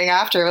marketing meeting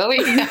after, will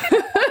we?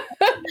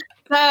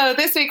 So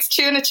this week's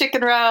tuna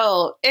chicken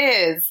roll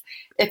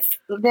it's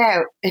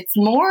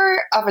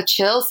more of a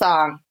chill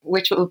song,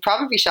 which will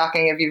probably be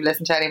shocking if you've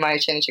listened to any of my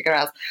tuna chicken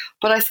rolls.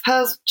 But I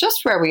suppose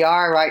just where we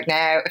are right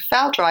now, it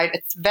felt right.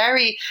 It's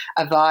very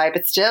a vibe.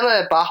 It's still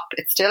a bop.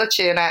 It's still a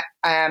tuna.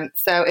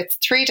 So it's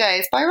 3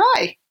 Days by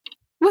Rye.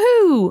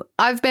 Woohoo!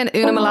 I've been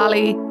Una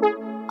Mullally.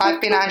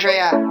 I've been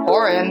Andrea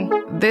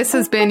Horan. This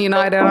has been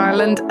United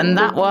Ireland, and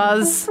that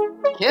was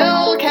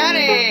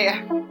Kilkenny.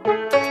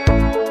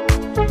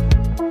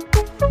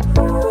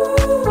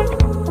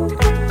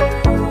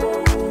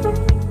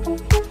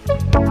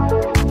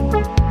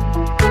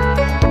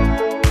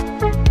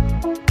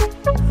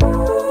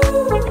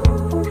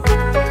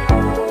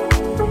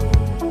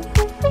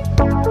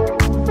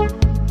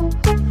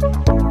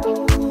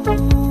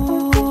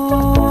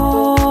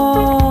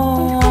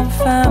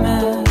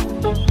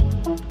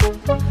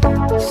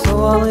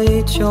 I'll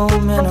eat your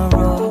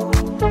minerals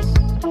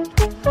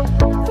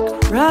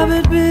like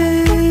rabbit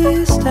beef.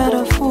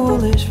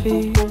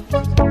 feet.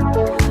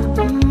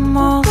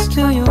 I'll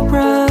steal your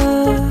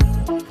breath.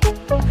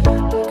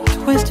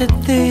 Twisted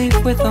thief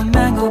with a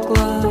mango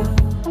glove.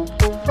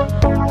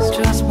 It's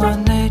just my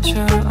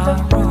nature,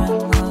 I ruin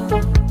love.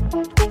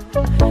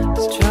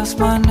 It's just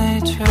my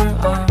nature,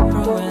 I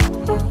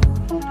ruin love.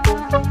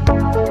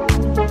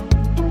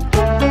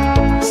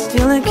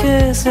 Stealing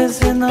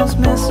kisses in those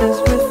misses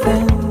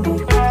within me.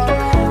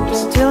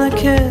 Stealing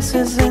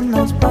kisses in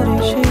those bloody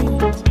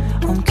sheets.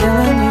 I'm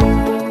killing you.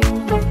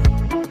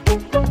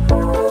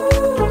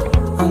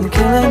 I'm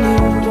killing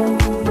you.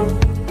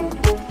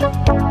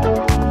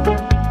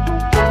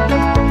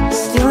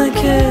 Stealing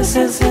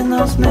kisses in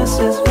those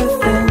misses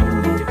within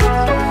me.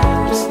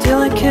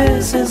 Stealing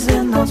kisses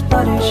in those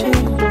bloody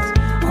sheets.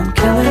 I'm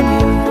killing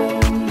you.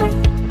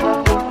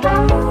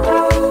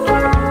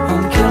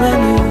 I'm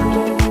killing you.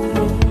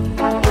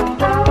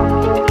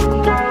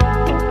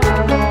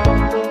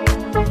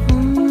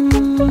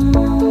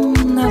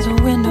 There's a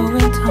window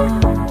in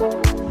time.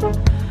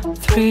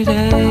 3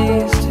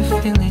 days to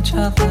feel each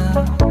other.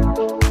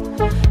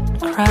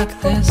 Crack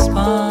this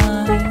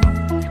spine.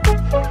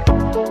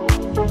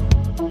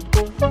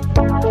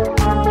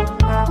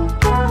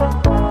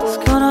 It's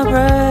gonna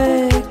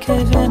break,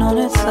 cave in on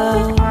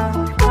itself.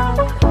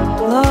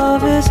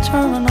 Love is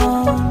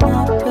terminal,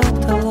 not built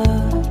to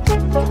last.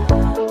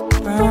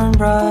 Burn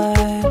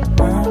bright,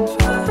 burn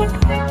fast.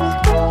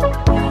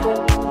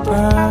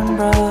 Burn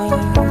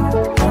bright,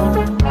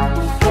 burn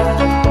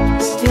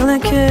fast.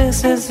 Stealing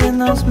kisses in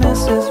those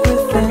misses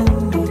within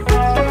me.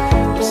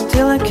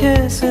 Stealing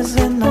kisses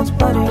in those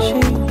bloody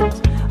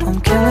sheets. I'm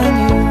killing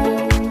you.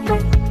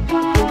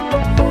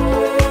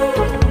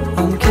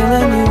 I'm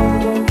killing you.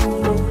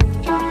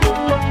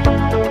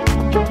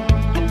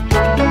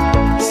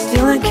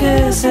 Stealing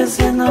kisses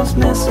in those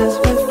misses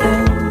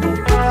within me.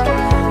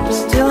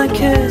 Stealing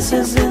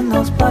kisses in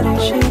those bloody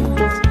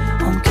sheets.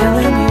 I'm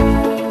killing you.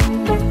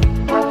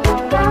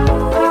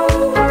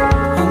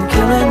 I'm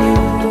killing you.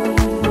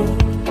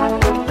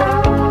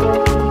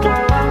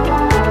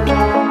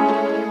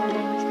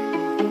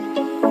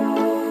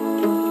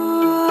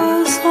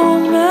 So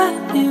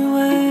many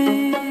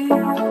ways.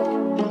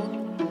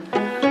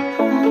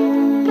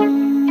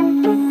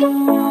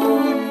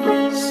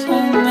 So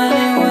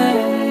many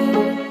ways.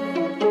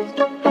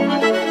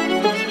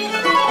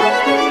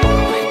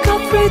 We got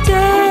 3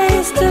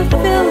 days to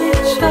feel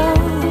each other.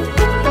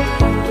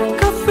 We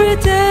got 3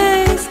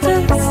 days to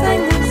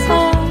sing this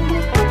song.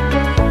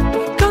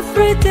 We got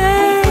 3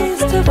 days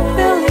to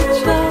feel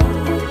each other.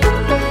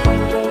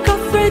 We got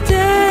 3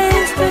 days.